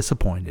will be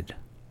disappointed.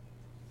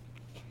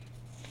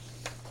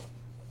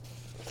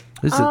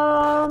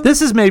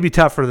 This is maybe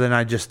tougher than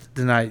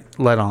I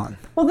let on.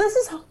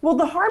 Well,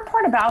 the hard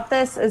part about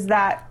this is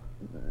that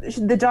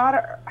the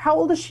daughter, how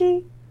old is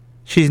she?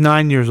 She's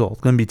 9 years old,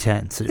 going to be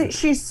 10 soon.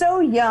 She's so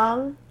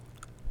young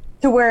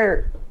to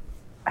where,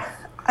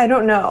 I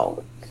don't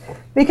know.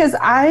 Because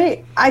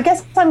I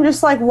guess I'm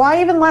just like,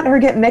 why even let her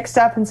get mixed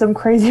up in some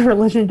crazy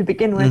religion to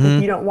begin with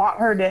if you don't want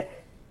her to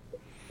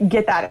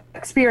get that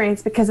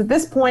experience? Because at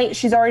this point,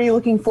 she's already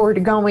looking forward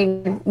to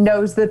going,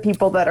 knows the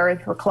people that are in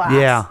her class.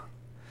 Yeah.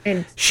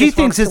 And she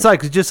thinks it's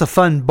like just a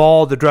fun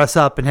ball to dress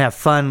up and have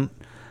fun,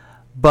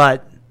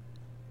 but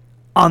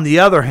on the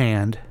other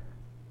hand,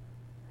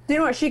 you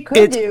know what she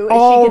could do is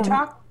she could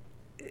talk.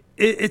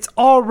 It's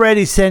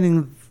already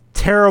sending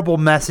terrible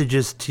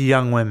messages to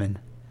young women.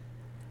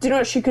 Do you know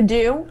what she could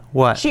do?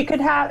 What? She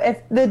could have,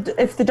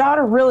 if the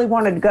daughter really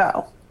wanted to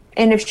go,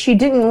 and if she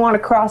didn't want to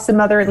cross the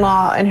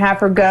mother-in-law and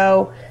have her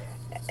go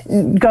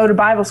to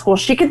Bible school,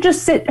 she could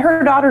just sit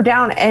her daughter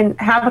down and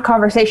have a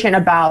conversation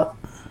about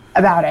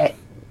it.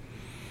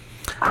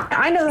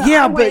 I know that.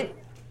 Yeah,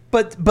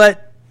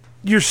 but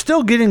you're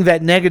still getting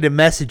that negative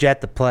message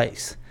at the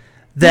place.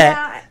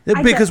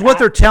 Because what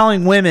they're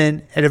telling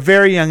women at a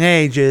very young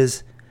age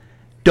is,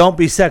 don't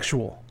be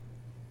sexual.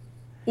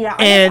 Yeah.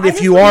 And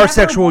if you are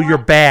sexual, you're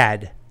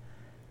bad.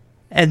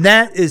 And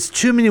that is,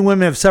 too many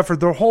women have suffered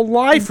their whole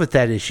life with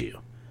that issue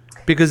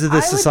because of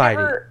this society.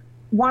 I would never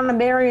want to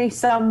marry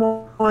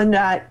someone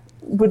that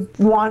would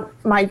want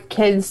my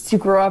kids to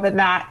grow up in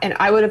that, and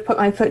I would have put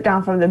my foot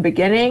down from the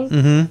beginning.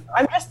 Mm-hmm.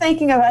 I'm just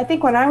thinking of, I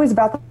think when I was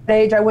about that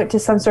age, I went to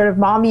some sort of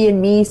mommy and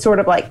me sort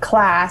of like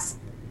class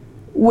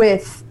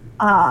with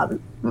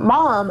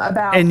mom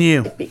about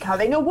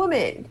becoming a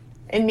woman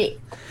and me.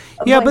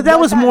 Yeah, like, but that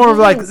was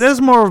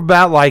more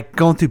about like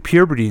going through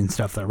puberty and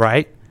stuff, though,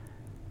 right?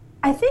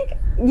 I think,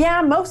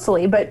 yeah,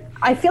 mostly, but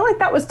I feel like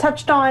that was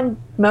touched on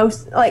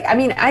most. Like, I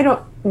mean, I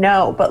don't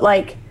know, but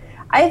like,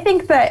 I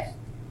think that.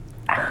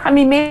 I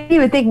mean, maybe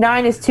you would think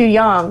 9 is too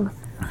young,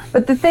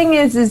 but the thing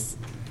is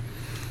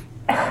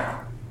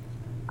I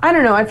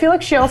don't know. I feel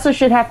like she also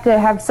should have to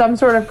have some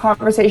sort of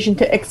conversation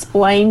to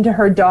explain to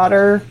her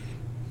daughter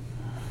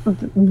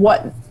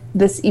what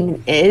this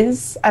even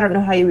is. I don't know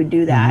how you would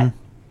do that.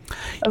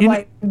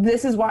 Mm-hmm.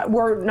 This is why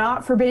we're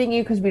not forbidding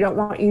you because we don't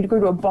want you to go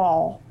to a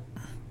ball.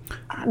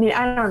 I mean,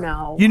 I don't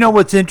know. You know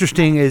what's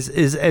interesting is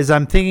as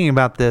I'm thinking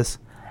about this,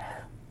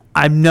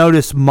 I've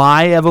noticed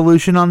my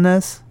evolution on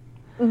this.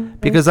 Mm-hmm.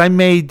 Because I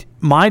made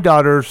my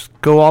daughters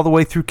go all the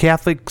way through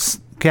Catholic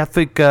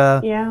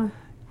to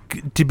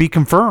be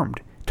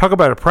confirmed. Talk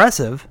about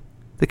oppressive,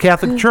 the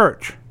Catholic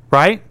Church,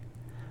 right?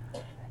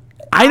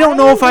 I don't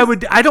know if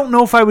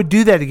I would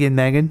do that again,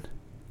 Megan.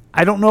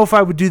 I don't know if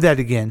I would do that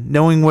again,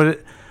 knowing what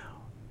it,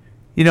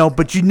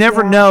 but you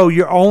never know.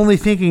 You're only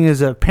thinking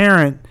as a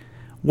parent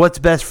what's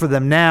best for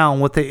them now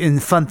and and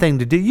the fun thing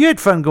to do. You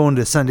had fun going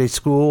to Sunday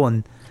school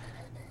and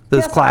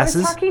those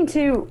classes. I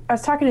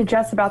was talking to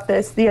Jess about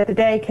this the other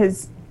day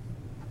because,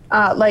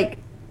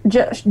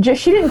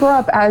 she didn't grow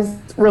up as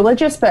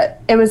religious,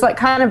 but it was like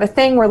kind of a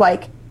thing where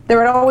like there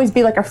would always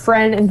be like a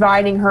friend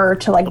inviting her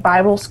to like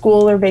Bible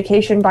school or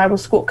vacation Bible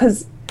school,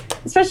 because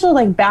especially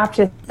like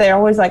Baptists, they're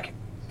always like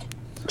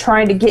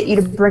trying to get you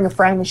to bring a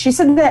friend. And she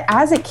said that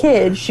as a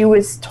kid, she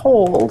was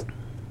told,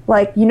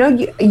 like,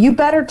 you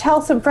better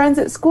tell some friends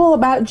at school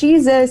about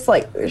Jesus.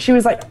 Like she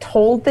was like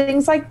told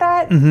things like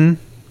that. Mm-hmm.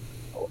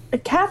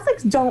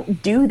 Catholics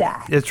don't do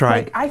that. That's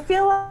right. Like, I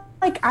feel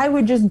like I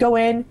would just go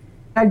in,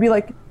 I'd be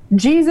like,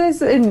 Jesus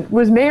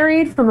was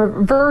married from a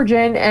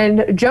virgin,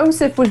 and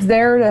Joseph was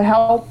there to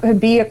help him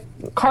be a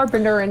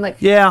carpenter, and like,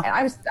 yeah.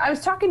 And I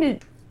was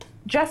talking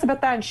Jess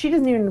about that, and she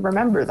doesn't even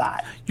remember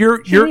that. She You're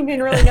didn't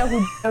even really know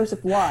who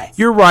Joseph was.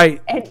 You're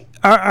right. And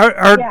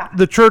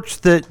the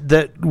church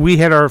that we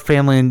had our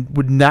family in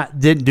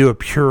didn't do a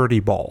purity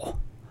ball.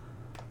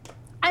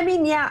 I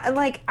mean, yeah, and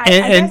like I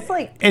guess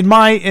like and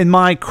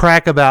my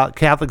crack about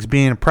Catholics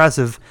being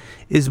oppressive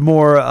is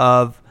more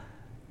of,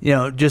 you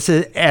know, just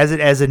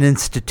as an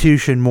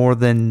institution more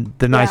than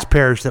the nice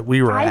parish that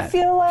we were at. I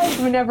feel like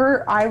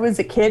whenever I was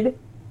a kid,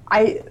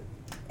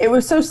 it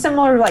was so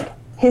similar to like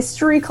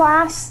history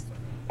class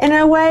in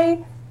a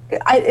way.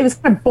 It was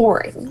kind of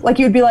boring. Like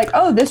you'd be like,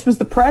 oh, this was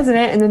the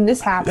president, and then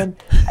this happened.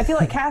 I feel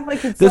like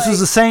Catholics. This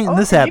was a saint, and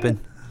this happened.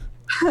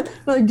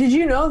 Like, did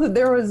you know that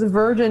there was a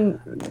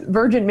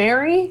Virgin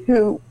Mary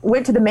who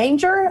went to the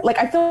manger? Like,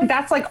 I feel like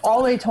that's like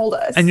all they told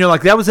us. And you're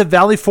like, that was at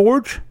Valley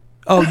Forge?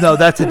 Oh no,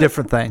 that's a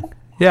different thing.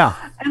 Yeah.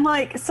 And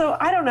like, so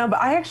I don't know,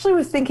 but I actually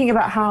was thinking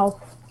about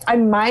how I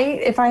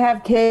might, if I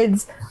have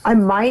kids, I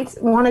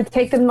might want to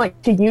take them like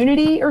to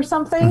Unity or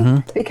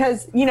something,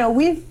 because you know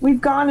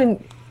we've gone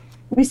and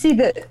we see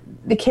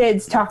the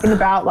kids talking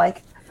about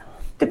like,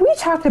 we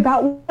talked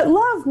about what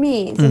love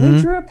means, and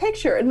we drew a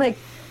picture, and like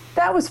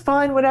that was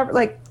fun. Whatever.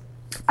 Like,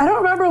 I don't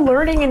remember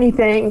learning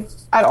anything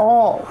at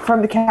all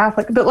from the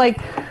Catholic, but like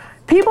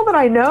people that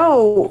I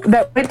know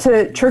that went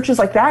to churches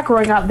like that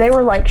growing up, they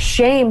were like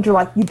shamed, or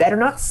like you better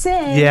not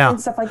sin, and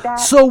stuff like that.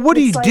 So what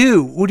do you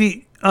do? What do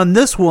you on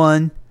this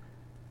one?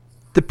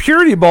 The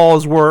purity ball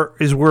is where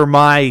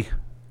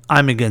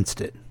I'm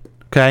against it.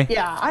 Okay.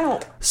 Yeah, I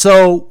don't.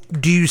 So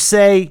do you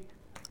say,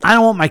 I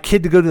don't want my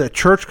kid to go to that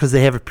church because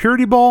they have a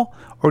purity ball,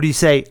 or do you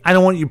say, I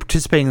don't want you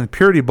participating in the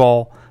purity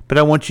ball, but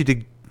I want you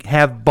to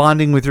have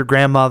bonding with your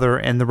grandmother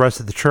and the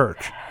rest of the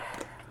church?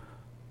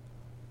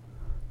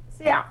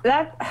 Yeah,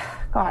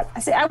 God.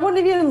 See, I wouldn't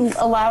have even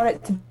allowed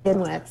it to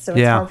begin with, so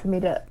it's hard for me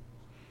to.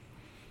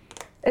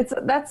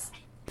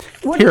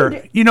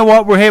 Here, you know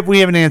what? We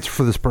have an answer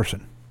for this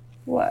person.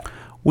 What?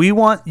 We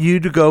want you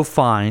to go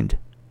find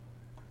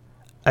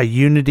a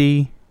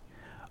Unity,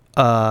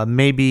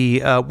 maybe,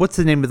 what's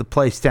the name of the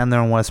place down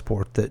there in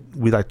Westport that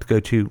we like to go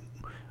to?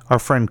 Our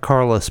friend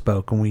Carla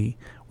spoke, and we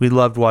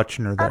loved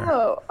watching her there.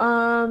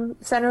 Oh,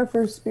 Center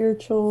for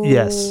Spiritual...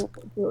 Yes.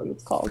 What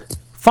it's called.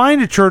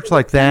 Find a church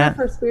like that.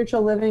 Center for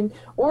Spiritual Living,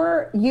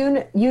 or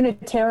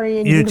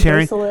Unitarian,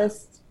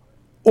 Universalist.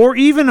 Or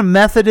even a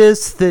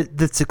Methodist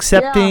that's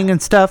accepting and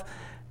stuff.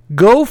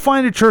 Go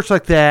find a church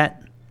like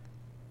that,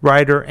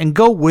 Ryder, and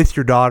go with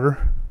your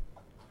daughter.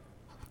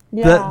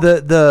 Yeah.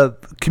 The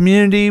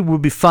community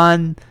would be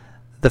fun.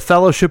 The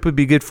fellowship would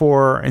be good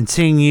for her, and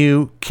seeing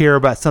you care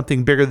about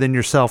something bigger than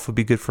yourself would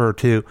be good for her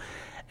too.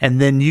 And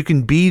then you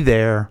can be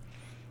there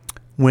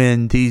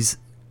when these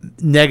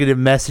negative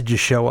messages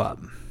show up.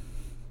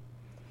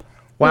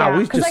 Wow,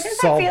 we just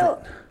solved it.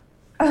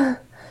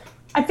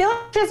 I feel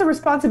like she has a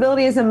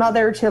responsibility as a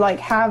mother to like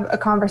have a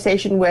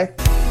conversation with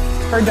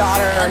her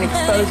daughter and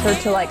expose her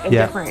to like a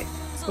different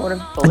sort of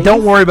belief. And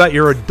don't worry about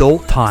your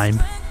adult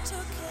time.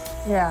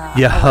 Yeah.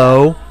 You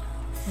hoe.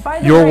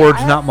 Your words,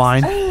 not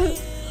mine.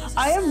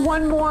 I have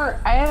one more.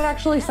 I have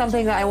actually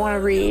something that I want to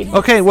read.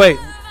 Okay, wait.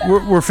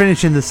 We're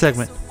finishing this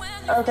segment.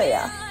 Okay,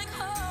 yeah.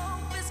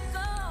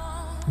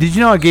 Did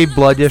you know I gave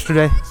blood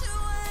yesterday?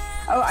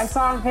 Oh, I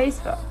saw on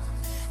Facebook.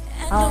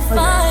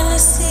 Finally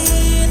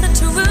see the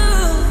truth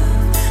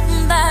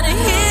that a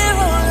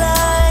hero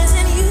lies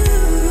in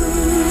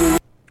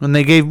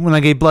you. When I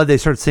gave blood, they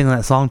started singing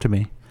that song to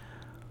me.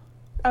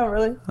 Oh,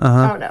 really?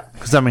 Oh, no.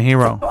 Because I'm a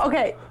hero.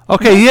 Okay.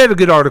 Okay, you had a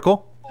good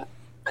article.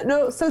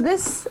 No, so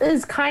this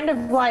is kind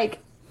of like,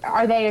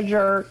 are they a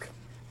jerk?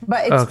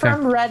 But it's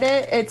from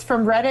Reddit. It's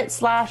from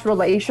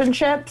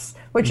Reddit/relationships,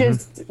 which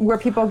is where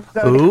people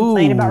go to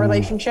complain about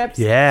relationships.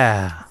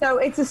 Yeah. So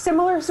it's a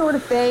similar sort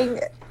of thing.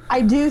 I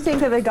do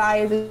think that the guy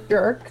is a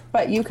jerk,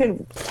 but you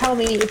can tell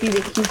me if you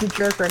think he's a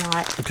jerk or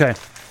not. Okay.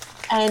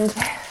 And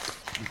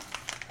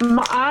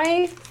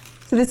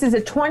so this is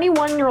a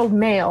 21-year-old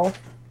male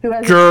who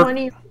has a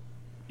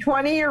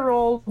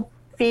 20-year-old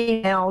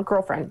female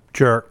girlfriend.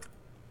 Jerk.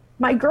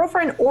 My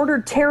girlfriend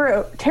ordered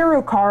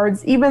tarot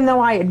cards even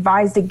though I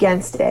advised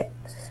against it.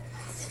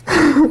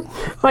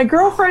 My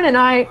girlfriend and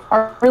I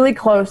are really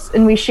close,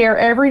 and we share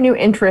every new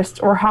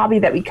interest or hobby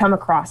that we come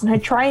across, and I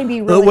try and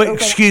be really open.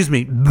 Excuse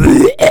me.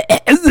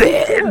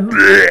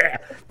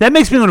 That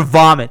makes me want to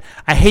vomit.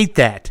 I hate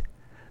that.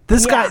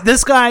 This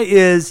guy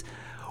is,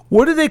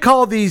 what do they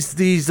call these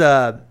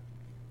they're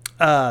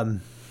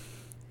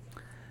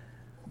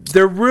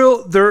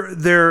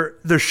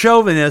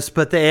chauvinists,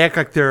 but they act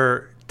like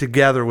they're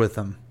together with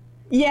them.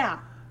 Yeah.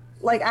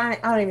 Like, I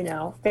don't even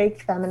know.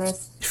 Fake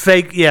feminist.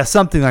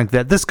 Something like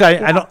that. This guy,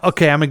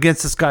 I'm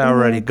against this guy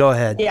already. Go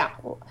ahead. Yeah.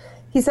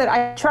 He said,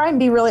 I try and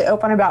be really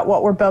open about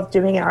what we're both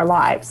doing in our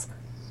lives.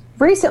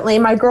 Recently,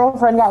 my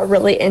girlfriend got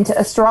really into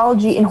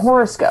astrology and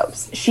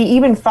horoscopes. She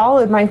even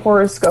followed my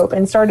horoscope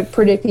and started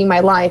predicting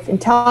my life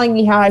and telling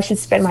me how I should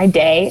spend my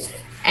day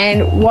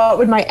and what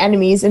would my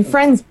enemies and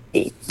friends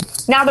be.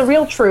 Now, the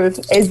real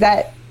truth is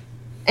that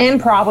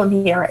and problem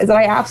here is that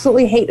I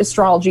absolutely hate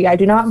astrology. I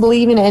do not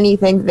believe in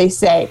anything that they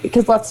say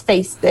because let's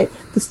face it,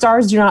 the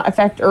stars do not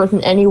affect Earth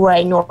in any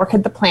way, nor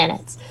could the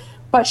planets.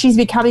 But she's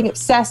becoming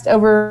obsessed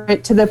over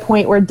it to the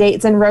point where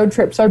dates and road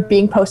trips are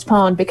being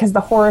postponed because the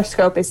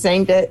horoscope is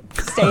saying to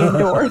stay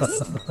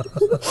indoors.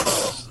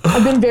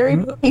 I've been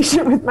very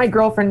patient with my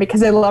girlfriend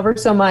because I love her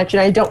so much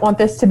and I don't want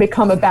this to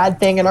become a bad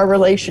thing in our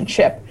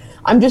relationship.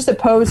 I'm just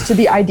opposed to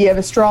the idea of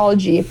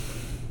astrology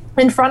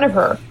in front of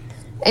her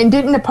and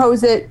didn't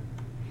oppose it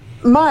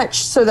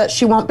much so that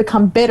she won't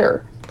become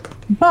bitter.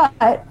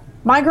 But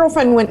my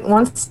girlfriend went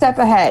one step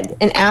ahead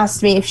and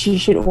asked me if she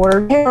should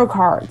order tarot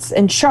cards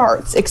and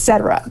charts,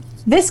 etc.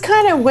 This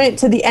kind of went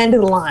to the end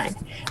of the line,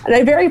 and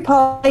I very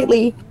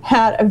politely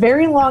had a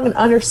very long and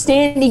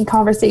understanding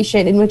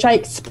conversation in which I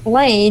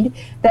explained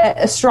that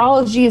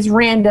astrology is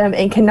random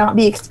and cannot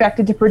be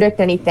expected to predict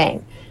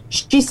anything.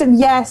 She said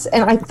yes,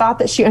 and I thought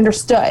that she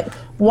understood.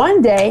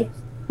 One day,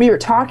 we were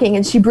talking,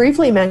 and she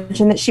briefly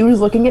mentioned that she was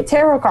looking at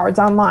tarot cards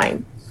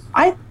online.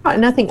 I thought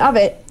nothing of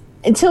it,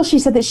 until she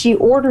said that she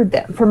ordered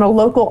them from a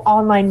local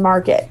online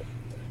market.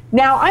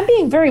 Now, I'm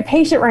being very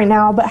patient right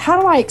now, but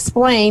how do I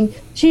explain?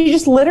 She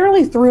just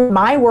literally threw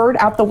my word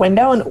out the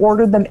window and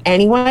ordered them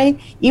anyway,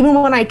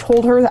 even when I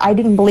told her that I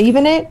didn't believe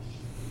in it,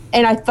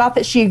 and I thought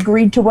that she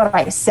agreed to what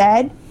I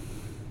said.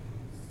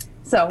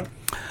 So.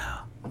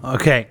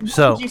 Okay,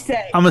 so you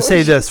say? I'm going to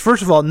say this.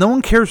 First of all, no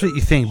one cares what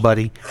you think,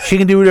 buddy. She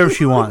can do whatever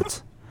she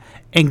wants.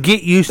 And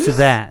get used to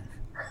that.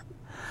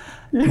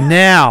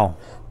 Now,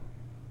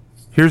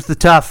 here's the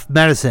tough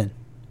medicine.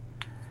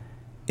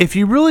 If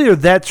you really are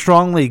that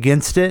strongly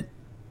against it,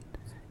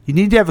 you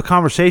need to have a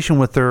conversation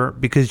with her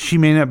because she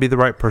may not be the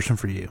right person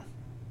for you.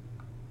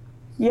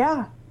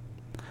 Yeah.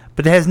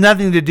 But it has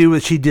nothing to do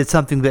with she did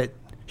something that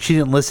she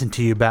didn't listen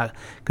to you about,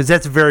 because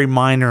that's very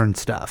minor and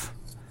stuff.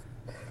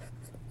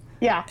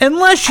 Yeah.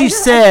 Unless she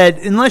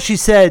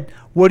said,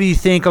 what do you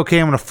think? Okay,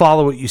 I'm going to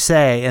follow what you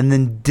say, and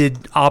then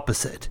did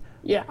opposite.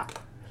 Yeah.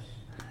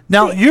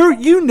 Now,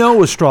 you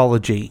know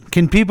astrology.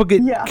 Can people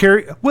get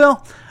carried?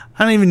 Well,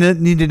 I don't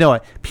even need to know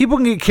it. People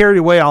can get carried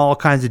away on all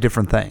kinds of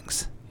different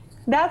things.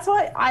 That's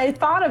what I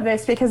thought of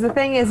this, because the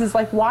thing is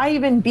like, why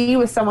even be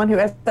with someone who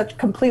has such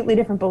completely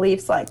different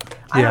beliefs? Like,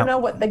 I don't know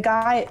what the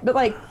guy, but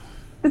like,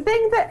 the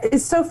thing that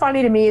is so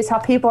funny to me is how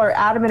people are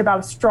adamant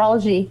about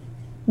astrology.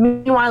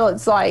 Meanwhile,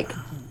 it's like,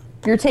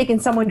 you're taking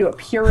someone to a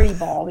purity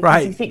ball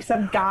because you think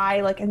some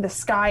guy like in the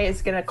sky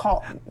is going to call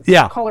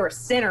her a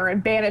sinner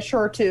and banish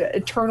her to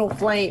eternal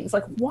flames.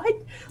 Like, what?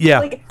 Yeah.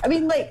 Like, I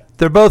mean, like,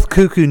 they're both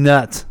cuckoo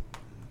nuts.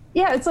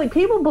 Yeah, it's like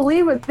people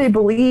believe what they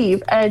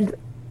believe, and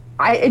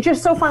it's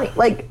just so funny.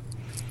 Like,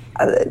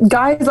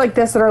 guys like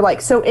this that are like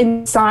so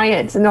in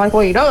science, and they're like,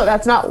 well, you know,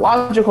 that's not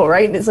logical,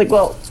 right? And it's like,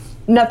 well,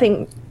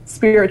 nothing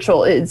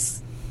spiritual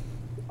is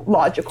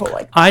logical.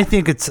 Like, I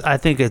think it's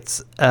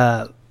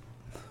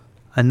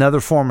another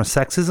form of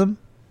sexism.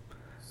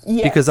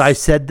 Yes. Because I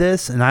said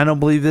this and I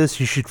don't believe this,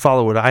 you should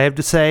follow what I have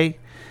to say.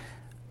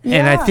 Yeah.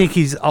 And I think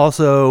he's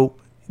also,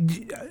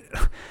 maybe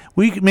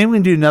we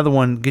can do another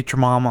one, get your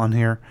mom on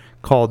here,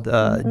 called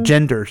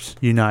Genders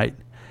Unite.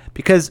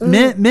 Because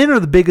men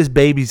are the biggest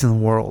babies in the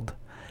world.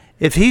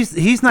 If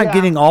he's not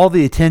getting all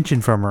the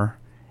attention from her,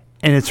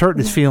 and it's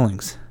hurting his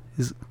feelings.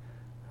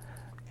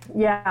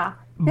 Yeah.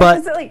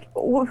 But like,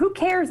 who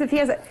cares if he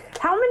has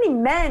how many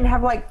men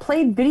have like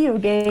played video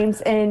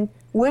games and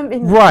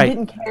women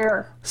didn't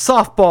care?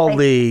 Softball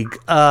league,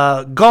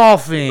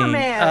 golfing,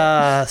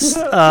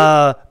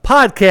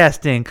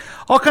 podcasting,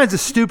 all kinds of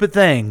stupid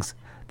things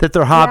that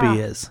their hobby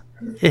is.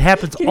 It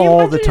happens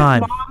all the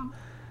time.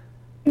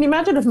 Can you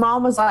imagine if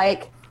mom was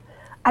like,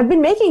 I've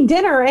been making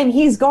dinner and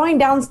he's going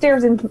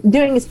downstairs and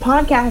doing his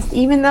podcast,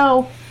 even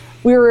though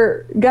we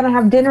were going to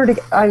have dinner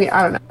together. I mean,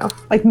 I don't know.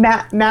 Like,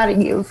 mad at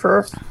you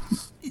for...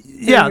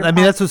 Yeah, I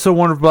mean, that's what's so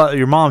wonderful about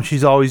your mom.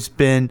 She's always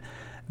been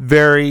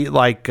very,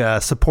 like,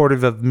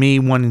 supportive of me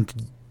wanting to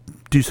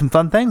do some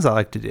fun things I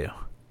like to do.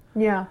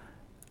 Yeah.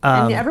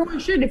 And everyone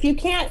should. If you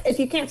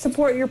can't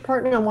support your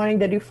partner on wanting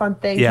to do fun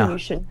things, then you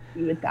shouldn't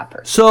be with that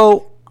person.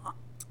 So,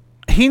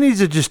 he needs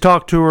to just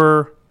talk to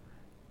her.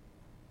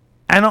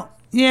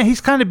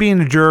 He's kind of being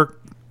a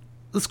jerk.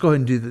 Let's go ahead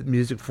and do the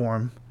music for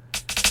him.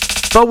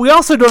 But we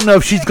also don't know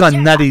if she's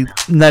gone nutty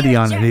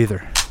on it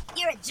either.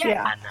 You're a jerk.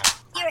 Yeah.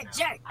 You're a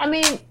jerk. I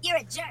mean, you're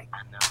a jerk.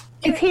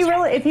 If he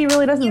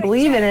really doesn't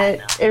believe in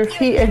it,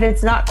 if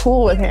it's not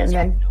cool with him,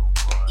 then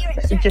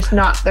it's just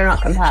they're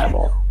not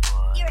compatible.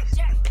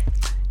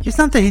 It's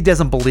not that he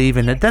doesn't believe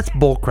in it. That's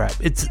bullcrap.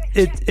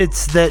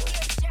 It's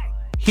that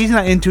he's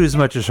not into as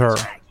much as her.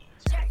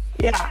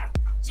 Yeah.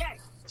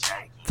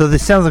 So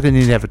this sounds like we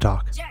need to have a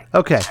talk.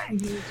 Okay.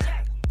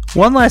 Mm-hmm.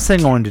 One last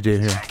thing I wanted to do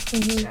here.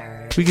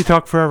 Mm-hmm. We could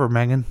talk forever,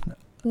 Megan.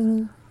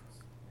 Mm-hmm.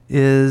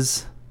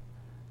 Is,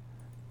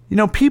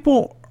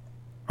 people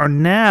are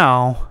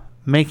now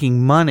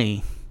making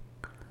money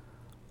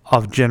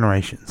off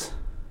generations.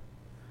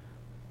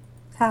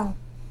 How?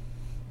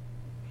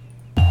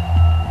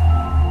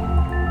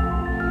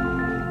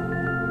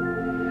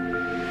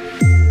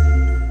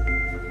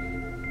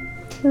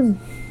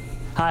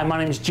 Hi, my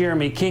name is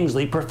Jeremy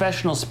Kingsley,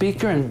 professional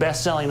speaker and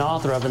best-selling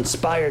author of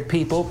Inspired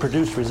People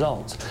Produce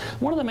Results.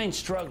 One of the main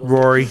struggles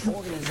Rory. of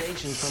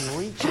organizations from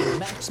reaching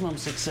maximum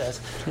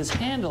success is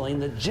handling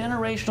the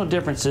generational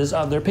differences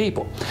of their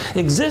people.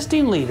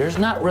 Existing leaders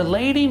not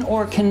relating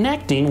or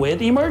connecting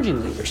with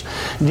emerging leaders.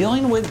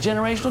 Dealing with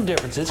generational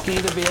differences can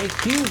either be a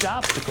huge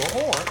obstacle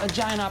or a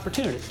giant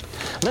opportunity.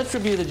 Let's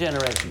review the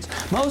generations.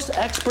 Most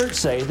experts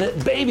say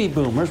that baby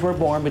boomers were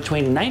born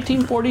between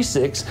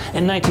 1946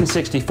 and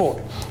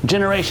 1964.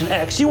 Generation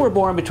X, you were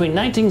born between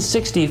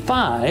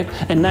 1965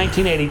 and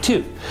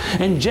 1982.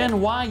 And Gen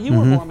Y, you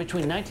were born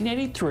between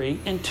 1983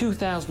 and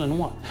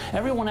 2001.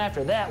 Everyone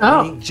after that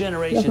would be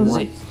Generation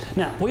Z.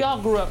 Now, we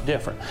all grew up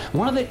different.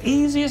 One of the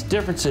easiest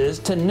differences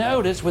to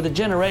notice with the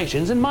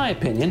generations, in my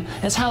opinion,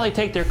 is how they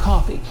take their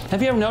coffee.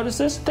 Have you ever noticed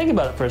this? Think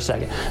about it for a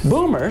second.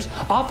 Boomers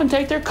often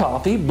take their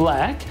coffee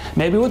black,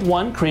 maybe with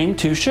 1 cream,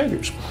 2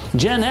 sugars.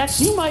 Gen X,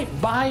 you might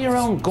buy your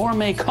own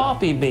gourmet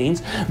coffee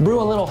beans,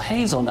 brew a little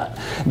hazelnut.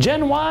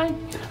 Gen Y,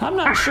 I'm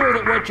not sure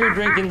that what you're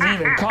drinking is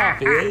even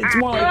coffee. It's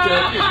more like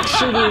a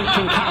sugary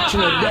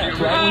concoction of death,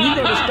 right? When you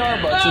go to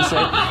Starbucks and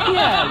say,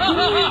 yeah, give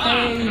me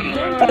a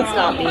That's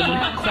not me.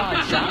 quad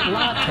shot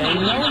latte,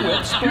 no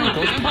whip,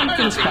 sprinkles,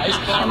 pumpkin spice,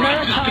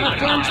 Americano,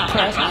 French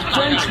press,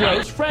 French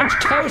roast, French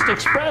toast,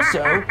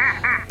 espresso.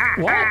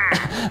 What?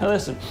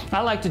 Listen,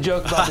 I like to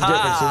joke about the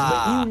differences,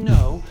 but you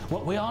know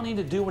what we all need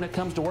to do when it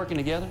comes to working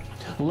together?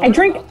 I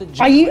drink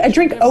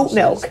oat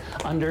milk.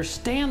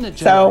 Understand the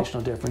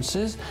generational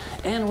differences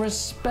and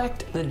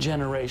respect the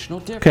generational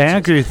differences. Okay, I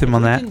agree with him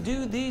on that. If we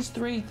can do these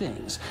 3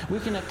 things, we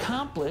can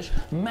accomplish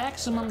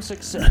maximum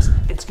success.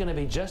 It's going to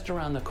be just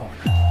around the corner.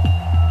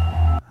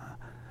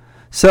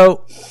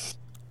 So,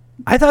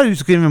 I thought he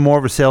was giving more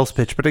of a sales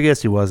pitch, but I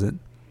guess he wasn't.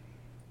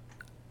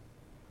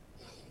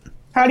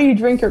 How do you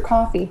drink your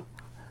coffee?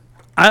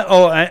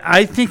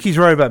 I think he's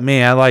right about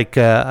me. I like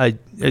I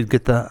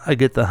get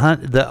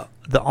the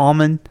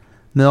almond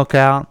milk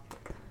out,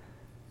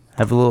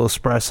 have a little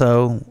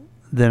espresso,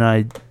 then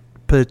I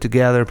put it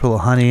together, put a little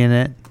honey in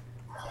it.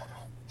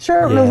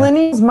 Sure,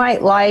 millennials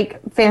might like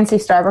fancy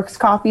Starbucks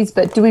coffees,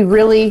 but do we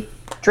really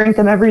drink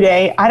them every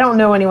day? I don't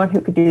know anyone who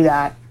could do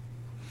that.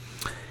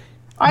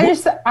 I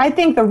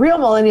think the real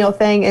millennial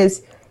thing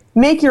is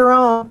make your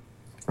own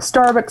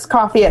Starbucks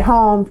coffee at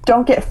home.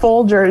 Don't get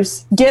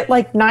Folgers. Get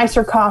like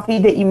nicer coffee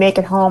that you make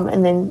at home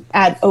and then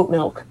add oat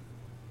milk.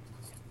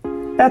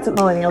 That's what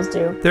millennials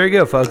do. There you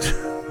go, folks.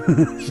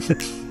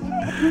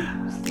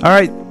 All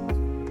right.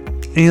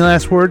 Any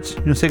last words?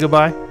 You want to say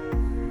goodbye?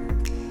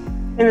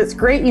 And it's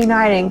great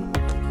uniting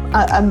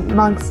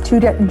amongst 2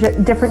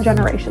 different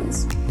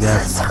generations.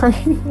 Yes. Sorry.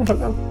 I don't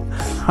know.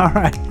 All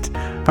right.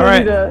 All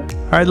right. All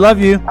right. Love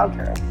you.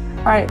 Okay.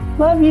 All right.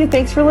 Love you.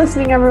 Thanks for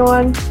listening,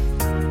 everyone.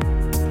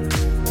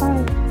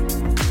 Bye.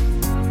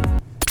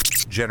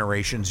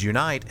 Generations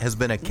Unite has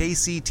been a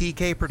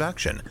KCTK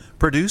production,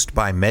 produced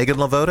by Megan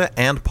Lavoda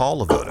and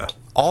Paul Lavoda.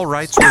 All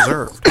rights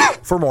reserved.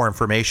 For more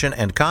information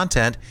and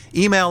content,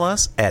 email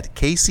us at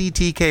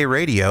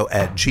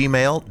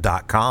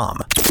kctkradio@gmail.com.